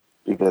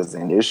because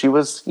they knew she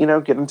was, you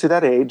know, getting to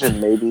that age,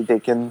 and maybe they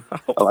can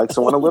elect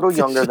someone a little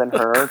younger than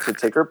her to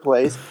take her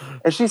place.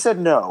 And she said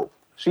no.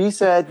 She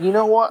said, "You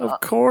know what?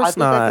 Of course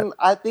not.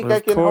 I think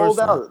I can hold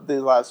out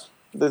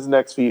this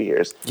next few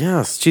years."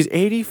 Yes, she's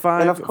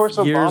 85, and of course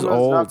Obama's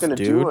not going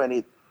to do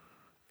anything.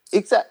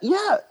 Exactly.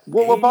 Yeah.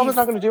 Well, Obama's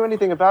not going to do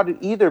anything about it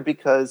either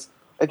because,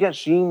 again,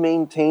 she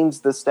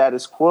maintains the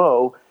status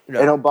quo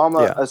And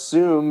Obama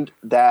assumed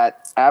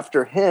that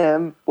after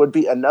him would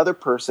be another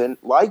person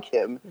like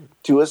him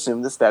to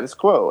assume the status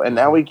quo. And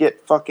now we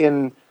get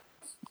fucking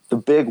the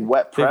big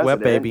wet president. Big wet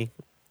baby.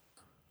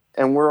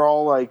 And we're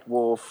all like,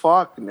 well,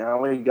 fuck,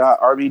 now we got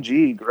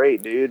RBG.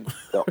 Great, dude.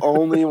 The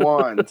only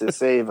one to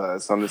save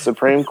us on the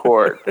Supreme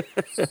Court.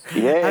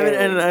 Yeah. I mean,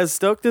 and as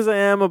stoked as I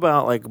am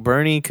about like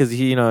Bernie, because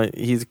he's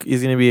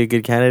going to be a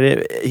good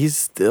candidate, he's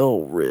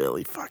still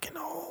really fucking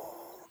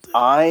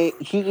old.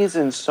 He is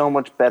in so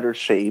much better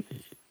shape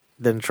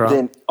than Trump.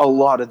 Than a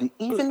lot of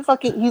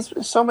he's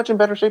so much in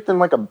better shape than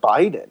like a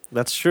Biden.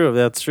 That's true.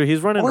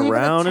 He's running or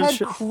around even and Ted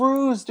shit.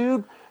 Cruz,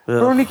 dude.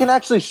 Bernie can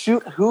actually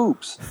shoot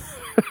hoops.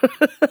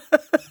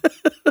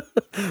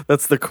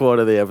 That's the quote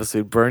of the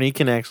episode. Bernie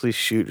can actually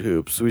shoot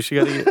hoops. We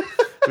gotta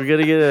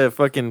get a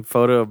fucking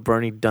photo of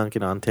Bernie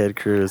dunking on Ted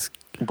Cruz.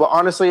 But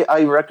honestly,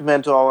 I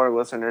recommend to all our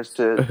listeners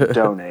to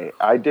donate.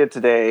 I did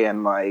today,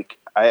 and like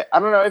I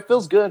don't know, it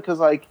feels good because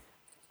like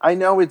I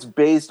know it's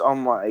based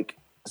on like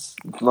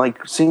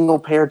single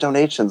payer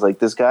donations. Like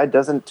this guy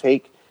doesn't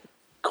take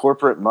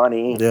corporate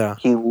money. Yeah,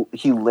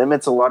 he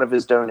limits a lot of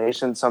his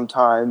donations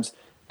sometimes.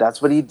 That's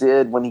what he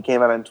did when he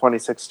came out in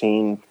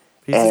 2016.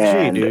 He's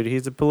a G, dude.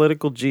 He's a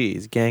political G.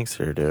 He's a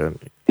gangster, dude.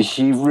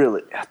 He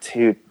really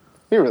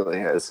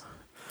is.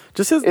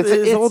 Just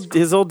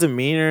his old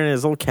demeanor and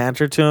his old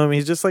canter to him.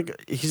 He's just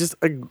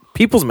a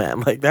people's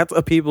man. Like that's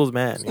a people's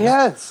man.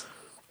 Yes.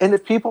 And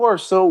if people are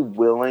so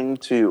willing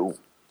to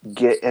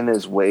get in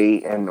his way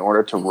in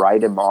order to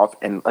write him off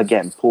and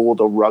again pull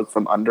the rug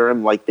from under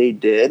him like they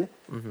did,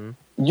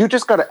 you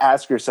just got to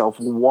ask yourself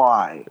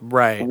why.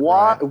 Right.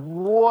 Why?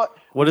 Right.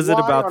 What is it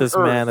about this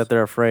man that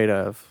they're afraid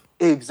of?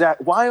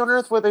 Exactly. Why on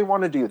earth would they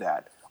want to do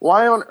that?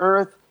 Why on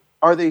earth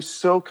are they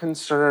so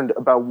concerned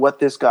about what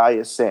this guy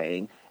is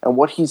saying and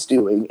what he's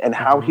doing and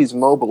how he's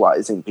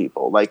mobilizing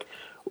people? Like,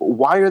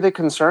 why are they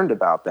concerned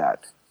about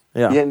that?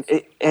 Yeah.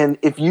 And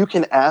if you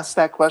can ask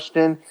that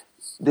question,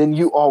 then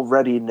you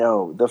already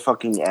know the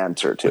fucking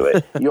answer to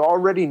it. You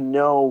already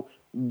know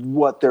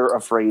what they're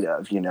afraid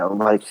of,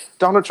 like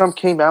Donald Trump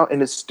came out in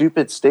his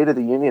stupid State of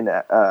the Union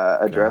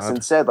address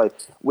and said like,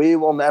 we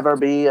will never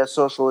be a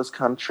socialist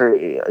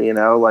country,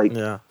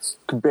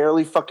 could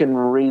barely fucking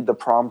read the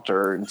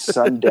prompter and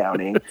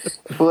sundowning.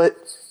 But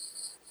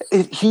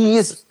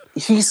he's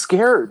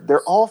scared.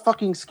 They're all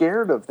fucking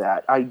scared of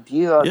that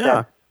idea.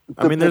 Yeah.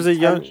 That there's a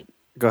young...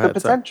 Go ahead,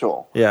 the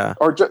potential. Sorry. Yeah.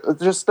 Or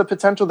just the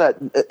potential that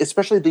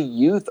especially the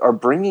youth are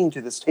bringing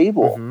to this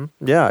table.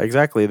 Yeah,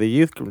 exactly. The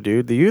youth,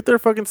 dude. The youth are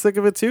fucking sick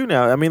of it too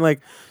now. I mean,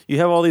 like, you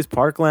have all these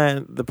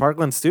Parkland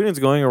students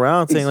going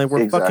around saying, like,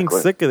 we're fucking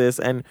sick of this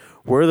and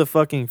we're the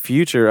fucking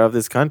future of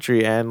this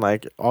country. And,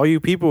 like, all you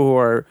people who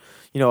are,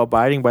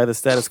 abiding by the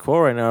status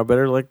quo right now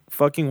better, like,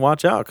 fucking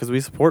watch out because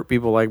we support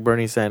people like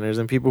Bernie Sanders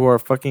and people who are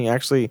fucking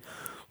actually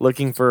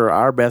looking for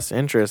our best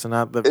interests and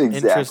not the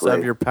interests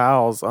of your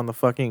pals on the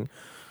fucking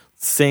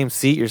same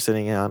seat you're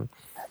sitting on.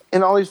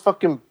 And all these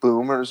fucking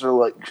boomers are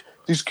like,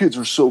 these kids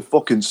are so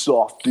fucking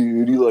soft,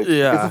 dude.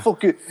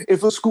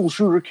 If a school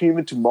shooter came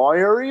into my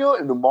area,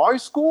 into my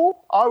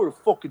school, I would have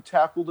fucking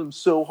tackled him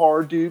so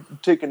hard, dude,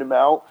 taking him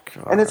out.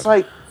 God. And it's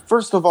like,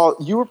 first of all,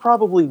 you were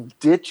probably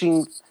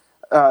ditching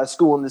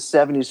school in the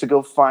 70s to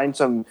go find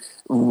some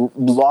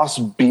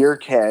lost beer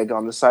keg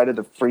on the side of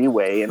the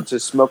freeway and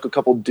to smoke a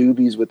couple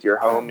doobies with your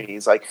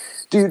homies. Like,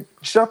 dude,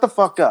 shut the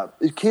fuck up.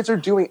 Kids are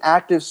doing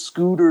active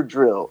shooter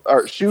drills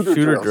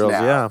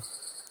now. Yeah.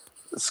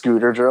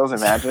 Scooter drills,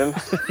 imagine.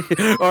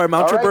 All right,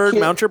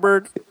 mount your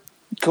bird.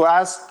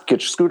 Class,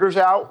 get your scooters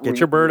out. Get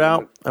your bird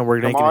out, and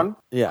we're going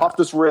to off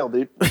this rail,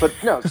 dude. But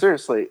no,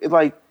 seriously,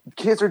 like,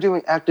 kids are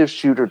doing active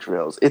shooter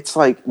drills. It's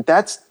like,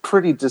 that's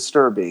pretty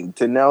disturbing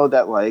to know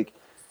that, like,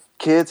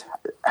 kids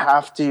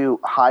have to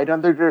hide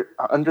under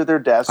their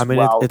desk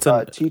while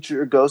a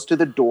teacher goes to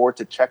the door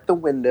to check the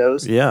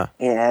windows. Yeah.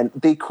 And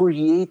they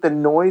create the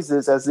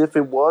noises as if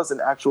it was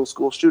an actual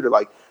school shooter.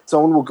 Like,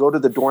 someone will go to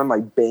the door and,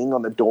 like, bang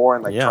on the door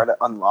and, like, try to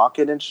unlock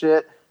it and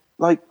shit.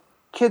 Like,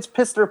 kids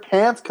piss their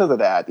pants because of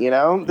that,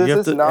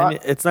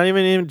 It's not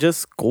even just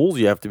schools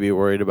you have to be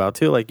worried about,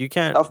 too. Like, you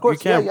can't... Of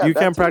course, you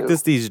can't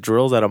practice these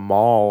drills at a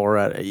mall or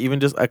at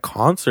even just a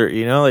concert,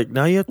 Like,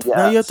 now you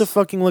have to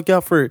fucking look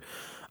out for...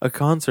 a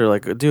concert,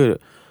 like,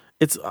 dude,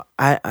 it's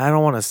I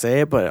don't want to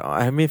say it, but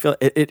I mean,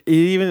 it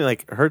even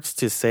like hurts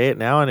to say it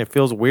now, and it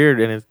feels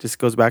weird, and it just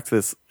goes back to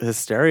this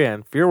hysteria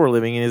and fear we're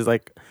living in. Is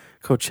like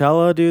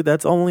Coachella, dude.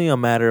 That's only a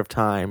matter of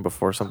time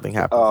before something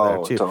happens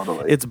there too.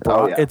 Totally. It's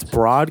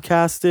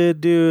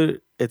broadcasted,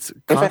 dude. It's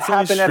if it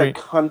happened at a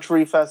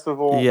country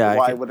festival,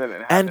 why wouldn't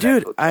it happen? And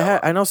dude,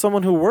 I know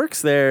someone who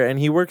works there, and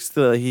he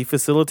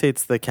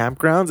facilitates the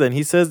campgrounds, and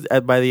he says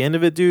by the end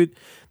of it, dude,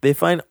 they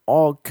find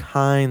all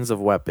kinds of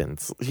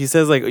weapons. He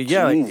says like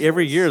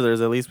every year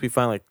there's at least we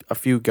find like a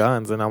few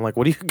guns, and I'm like,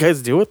 what do you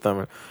guys do with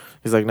them?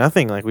 He's like,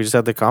 nothing. Like, we just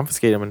have to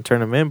confiscate them and turn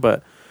them in.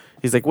 But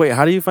he's like, wait,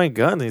 how do you find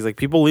guns? And he's like,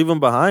 people leave them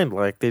behind.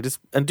 Like, they just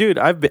and dude,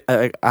 I've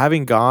been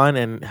having gone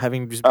and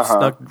having just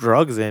snuck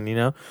drugs in,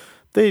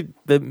 the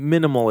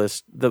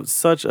minimalist,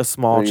 such a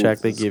small check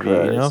they give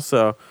you,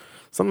 So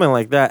something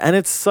like that. And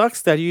it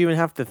sucks that you even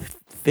have to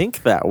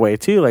think that way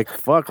too. Like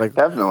fuck, like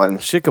Definitely.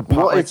 shit could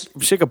pop.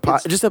 Shit could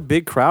pop. Just a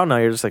big crowd now.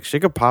 You're just like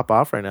shit could pop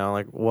off right now.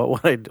 Like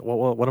what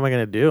am I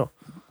gonna do?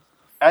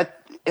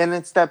 And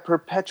it's that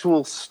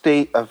perpetual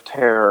state of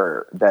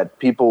terror that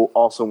people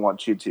also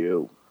want you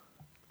to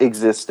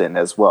exist in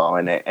as well,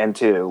 and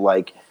to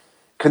like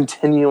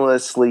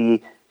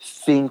continuously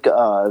think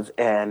of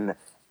and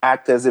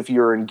act as if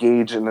you're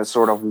engaged in a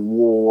sort of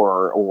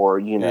war, or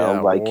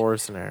like war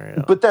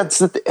scenario. But that's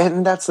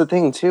the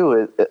thing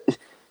too.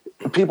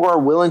 People are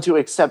willing to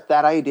accept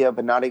that idea,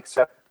 but not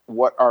accept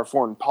what our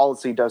foreign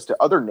policy does to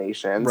other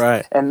nations.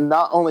 Right. And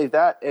not only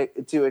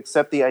that, to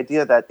accept the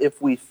idea that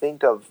if we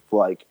think of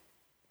like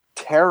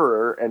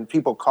terror and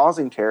people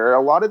causing terror,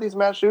 a lot of these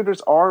mass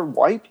shooters are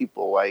white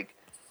people. Like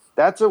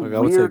that's a weird, I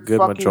would say a good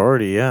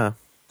majority. Yeah,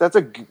 that's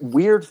a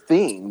weird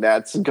thing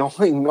that's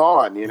going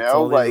on. You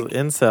know, like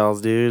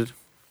incels, dude.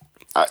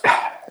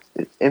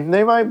 And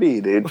they might be,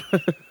 dude.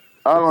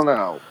 I don't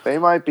know. They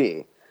might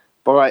be,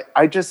 but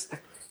I just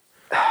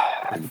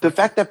the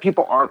fact that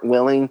people aren't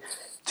willing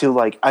to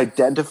like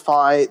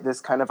identify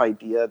this kind of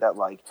idea that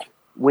like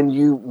when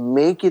you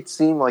make it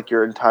seem like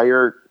your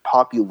entire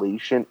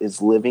population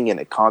is living in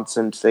a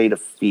constant state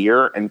of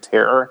fear and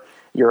terror,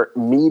 your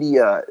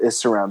media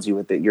surrounds you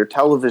with it, your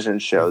television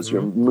shows,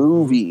 your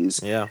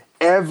movies,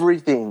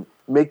 everything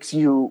makes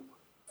you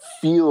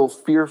feel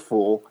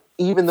fearful,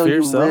 even though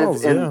you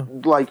live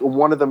in like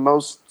one of the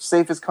most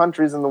safest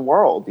countries in the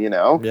world, you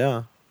know?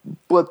 Yeah.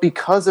 But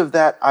because of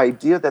that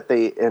idea that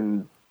they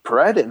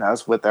bred in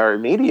us with our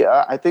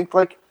media, I think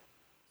like,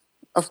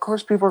 of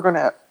course people are going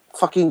to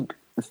fucking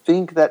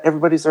think that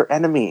everybody's their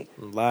enemy.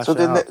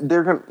 Then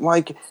they're going to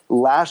like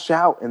lash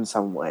out in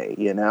some way,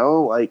 you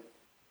know? Like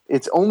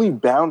it's only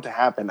bound to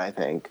happen, I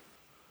think.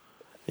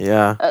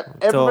 Yeah.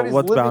 Everybody's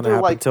what's bound to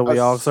happen? like Until we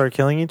all start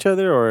killing each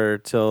other, or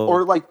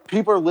like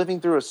people are living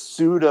through a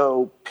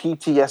pseudo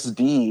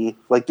PTSD.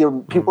 Like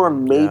people are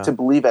made to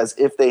believe as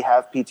if they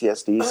have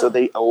PTSD, so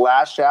they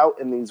lash out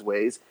in these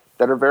ways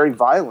that are very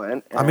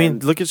violent. I mean,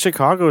 look at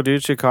Chicago,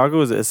 dude.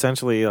 Chicago is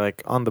essentially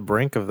like on the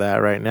brink of that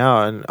right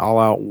now, an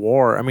all-out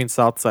war. I mean,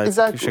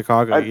 Southside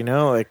Chicago, you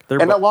know, like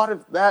a lot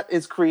of that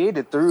is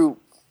created through.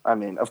 I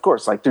mean, of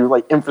course, like through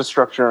like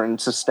infrastructure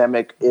and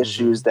systemic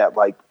issues that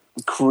like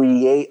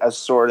create a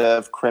sort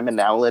of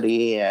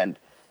criminality and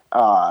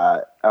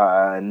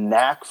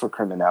knack for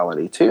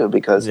criminality too.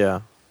 Because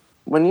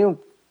when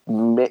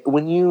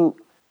you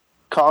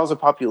cause a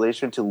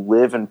population to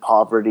live in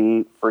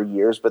poverty for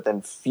years, but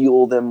then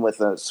fuel them with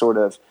a sort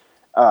of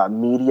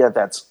media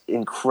that's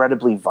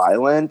incredibly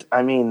violent,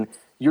 I mean,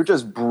 you're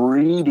just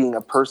breeding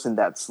a person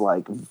that's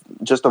like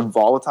just a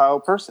volatile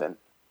person.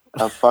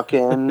 A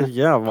fucking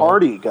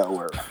party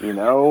goer, you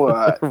know,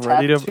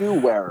 tattoo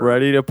wearer,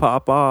 ready to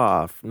pop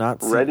off,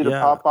 ready to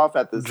pop off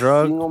at the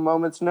single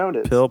moment's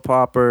notice. Pill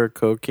popper,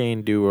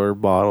 cocaine doer,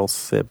 bottle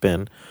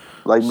sipping,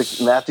 like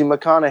Matthew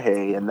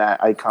McConaughey in that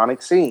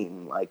iconic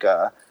scene, like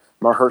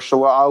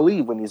Mahershala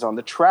Ali when he's on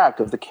the track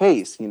of the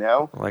case, you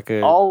know, like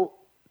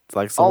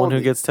someone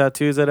who gets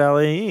tattoos at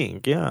LA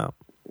Inc.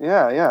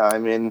 Yeah. I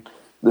mean,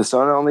 the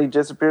sun only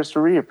disappears to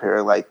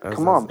reappear. Like,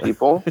 come on,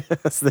 people.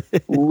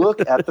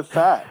 Look at the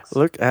facts.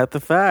 Look at the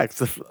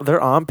facts.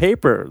 They're on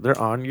paper. They're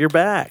on your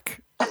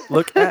back.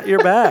 Look at your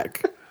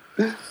back.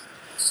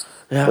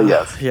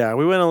 Yeah,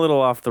 we went a little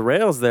off the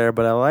rails there,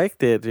 but I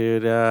liked it,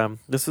 dude.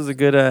 This was a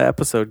good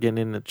episode getting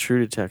into True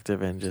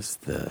Detective and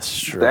just the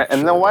structure.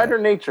 And the wider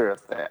nature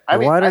of that.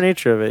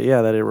 Nature of it,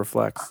 that it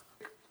reflects.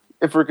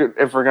 If we're going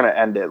to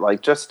end it,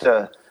 like just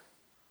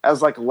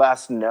as like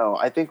last note,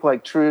 I think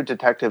like True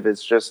Detective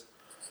is just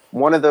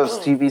one of those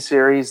TV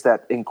series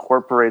that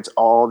incorporates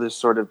all this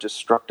sort of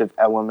destructive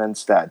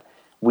elements that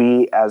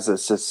we as a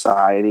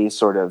society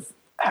sort of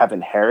have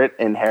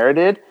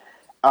inherited.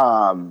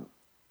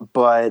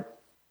 But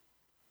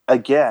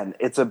again,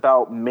 it's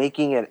about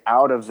making it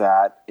out of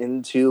that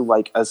into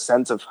like a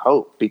sense of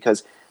hope,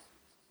 because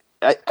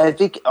I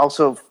think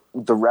also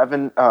The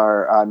Revenant,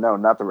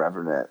 not The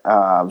Revenant,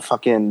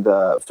 fucking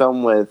the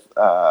film with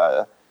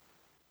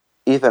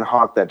Ethan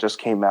Hawke that just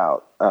came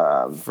out.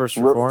 First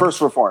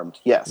Reformed.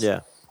 Yes.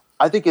 Yeah.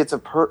 I think it's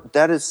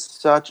that is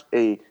such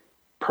a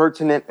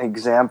pertinent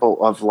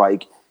example of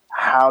like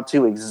how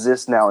to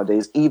exist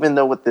nowadays, even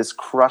though with this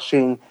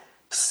crushing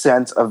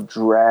sense of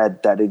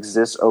dread that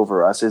exists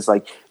over us, is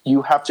like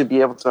you have to be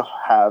able to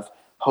have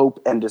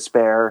hope and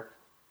despair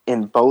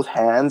in both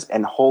hands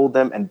and hold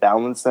them and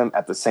balance them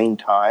at the same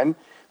time,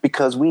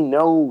 because we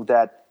know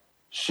that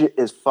shit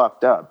is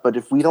fucked up. But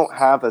if we don't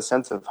have a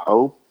sense of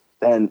hope,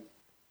 then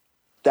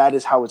that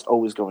is how it's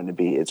always going to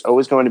be. It's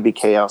always going to be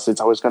chaos.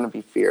 It's always going to be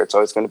fear. It's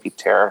always going to be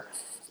terror.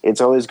 It's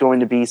always going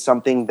to be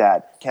something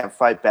that can't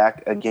fight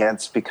back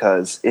against,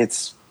 because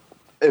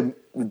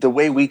the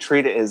way we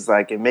treat it is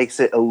like it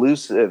makes it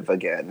elusive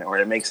again, or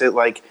it makes it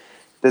like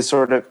this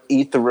sort of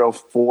ethereal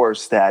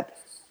force that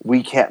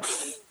we can't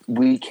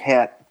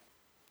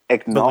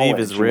acknowledge. Believe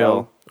is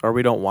real, or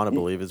we don't want to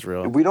believe is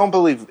real. We don't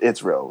believe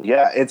it's real.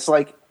 Yeah, it's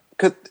like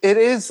 'cause it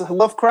is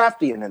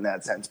Lovecraftian in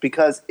that sense,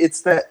 because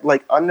it's that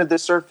like under the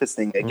surface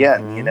thing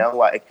again, you know,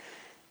 like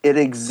it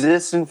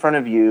exists in front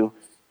of you,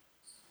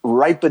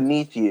 right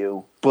beneath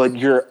you, but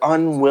your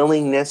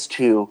unwillingness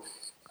to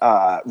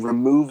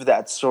remove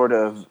that sort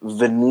of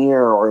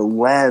veneer or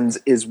lens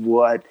is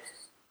what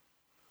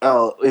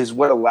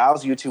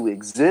allows you to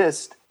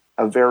exist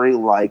a very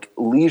like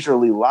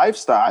leisurely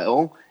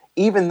lifestyle,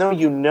 even though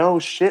you know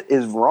shit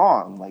is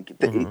wrong. Like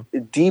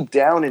deep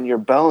down in your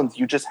bones,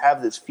 you just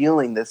have this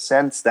feeling, this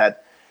sense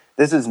that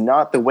this is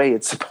not the way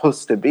it's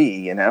supposed to be,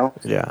 you know?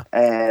 Yeah.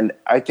 And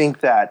I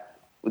think that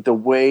the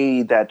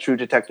way that True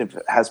Detective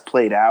has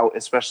played out,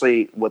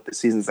 especially with the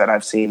seasons that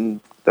I've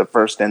seen, the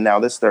first and now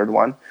this third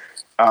one,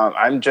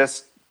 I'm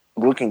just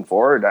looking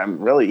forward. I'm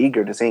really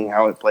eager to seeing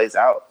how it plays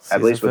out,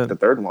 at least with the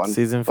third one.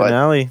 Season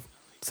finale,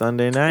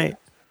 Sunday night.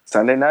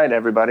 Sunday night,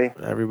 everybody.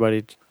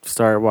 Everybody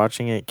start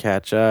watching it,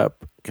 catch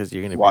up, because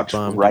you're going to be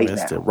bummed right you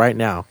missed now. it right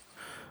now.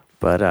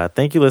 But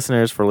thank you,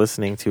 listeners, for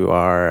listening to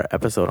our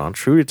episode on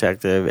True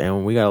Detective.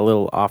 And we got a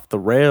little off the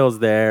rails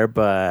there,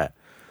 but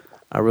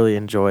I really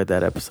enjoyed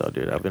that episode,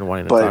 dude. I've been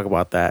wanting to talk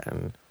about that,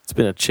 and it's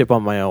been a chip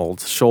on my old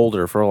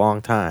shoulder for a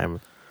long time.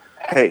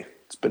 Hey,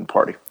 it's been a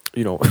party.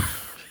 You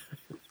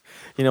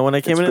know, when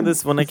I came into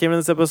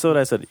this episode,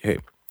 I said, "Hey,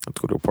 let's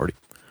go to a party."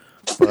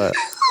 But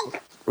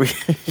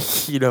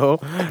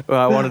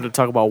I wanted to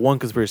talk about one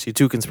conspiracy,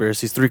 two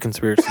conspiracies, three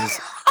conspiracies.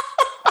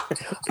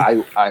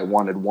 I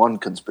wanted one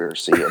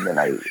conspiracy, and then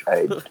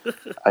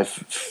I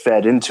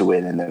fed into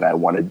it, and then I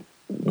wanted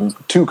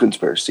two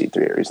conspiracy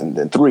theories, and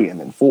then three, and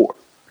then four.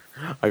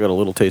 I got a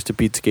little taste of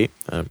Pizzagate.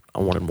 I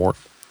wanted more.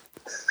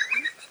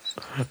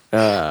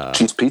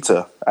 Cheese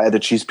pizza. I had the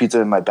cheese pizza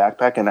in my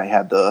backpack, and I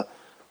had the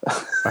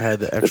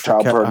extra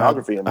child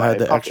pornography in my I had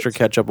the pockets. extra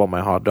ketchup on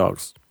my hot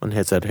dogs, and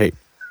it said, "Hey,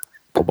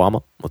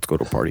 Obama, let's go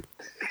to a party."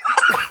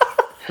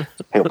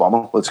 Hey,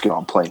 Obama, let's get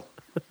on a plane.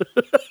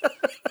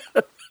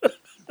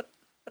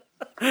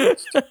 I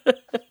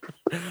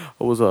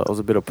was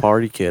a bit of a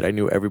party kid. I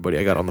knew everybody.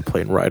 I got on the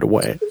plane right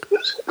away.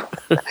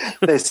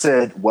 They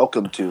said,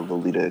 "Welcome to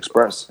Lolita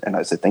Express," and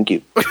I said, "Thank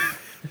you."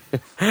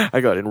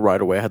 I got in right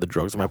away. I had the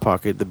drugs in my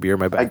pocket, the beer in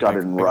my backpack. I got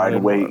in right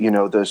away. You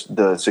know,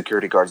 the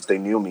security guards, they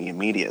knew me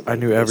immediately. I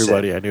knew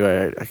everybody. I knew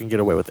I can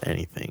get away with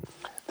anything.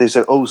 They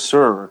said, "Oh,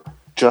 sir,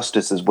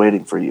 justice is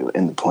waiting for you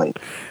in the plane."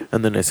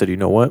 And then I said, "You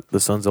know what? The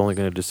sun's only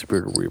going to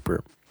disappear to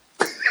Reaper."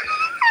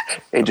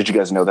 Hey, did you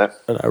guys know that?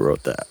 And I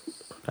wrote that.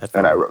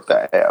 I wrote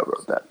that. Hey, I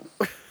wrote that.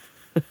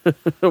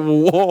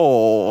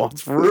 Whoa,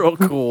 it's real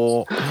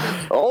cool.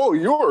 Oh,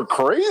 you're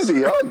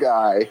crazy, huh,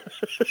 guy?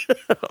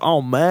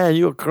 Oh, man,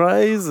 you're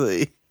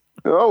crazy.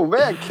 Oh,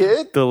 man,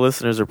 kid. The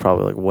listeners are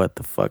probably like, what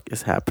the fuck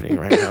is happening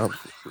right now?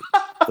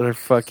 They're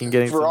fucking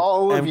getting For some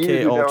all of you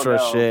MK who Ultra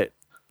don't know, shit.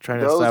 Trying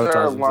to those sabotage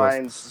are themselves.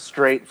 lines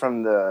straight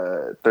from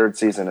the third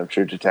season of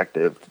True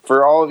Detective.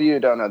 For all of you who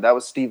don't know, that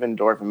was Stephen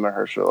Dorff and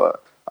Mahershala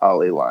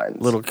Ali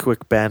lines. Little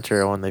quick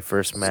banter when they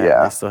first met.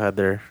 Yeah. They still had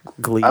their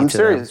glee. I'm to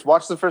serious. them.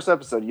 Watch the first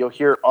episode. You'll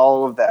hear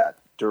all of that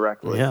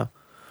directly. Yeah.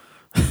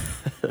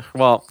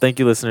 Well, thank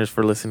you, listeners,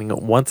 for listening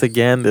once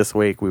again this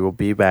week. We will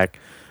be back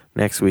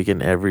next week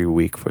and every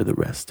week for the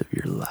rest of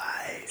your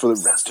lives. For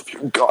the rest of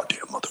your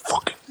goddamn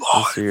motherfucking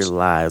Rest of your lives.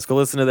 lives. Go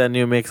listen to that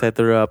new mix I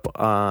threw up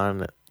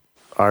on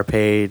our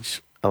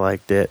page. I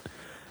liked it.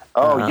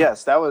 Oh,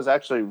 yes. That was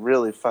actually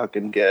really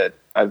fucking good.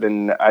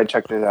 I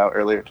checked it out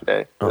earlier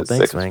today. It was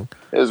thanks, sick. man.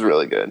 It was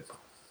really good.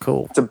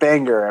 Cool. It's a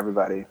banger,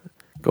 everybody.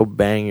 Go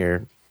bang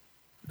your...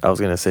 I was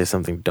going to say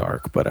something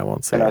dark, but I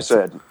won't say And it. I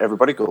said,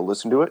 everybody go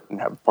listen to it and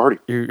have a party.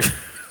 You're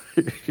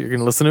going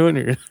to listen to it and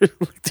you're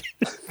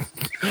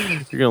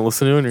going to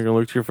listen to it and you're going to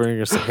look to your friend and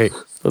you're going to say, hey,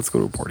 let's go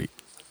to a party.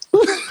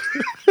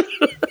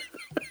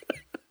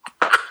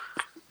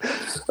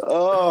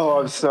 Oh,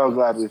 I'm so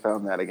glad we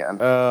found that again.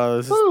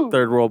 This is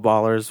Third World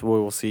Ballers. We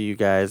will see you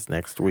guys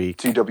next week.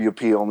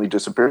 TWP only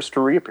disappears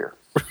to reappear.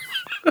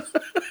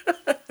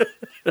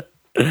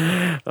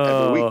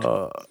 Every week.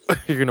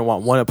 You're going to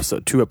want 1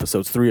 episode, 2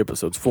 episodes, 3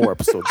 episodes, 4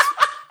 episodes.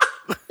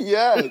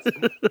 Yes.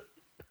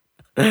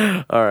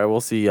 All right,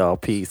 we'll see y'all.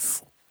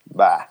 Peace.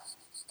 Bye.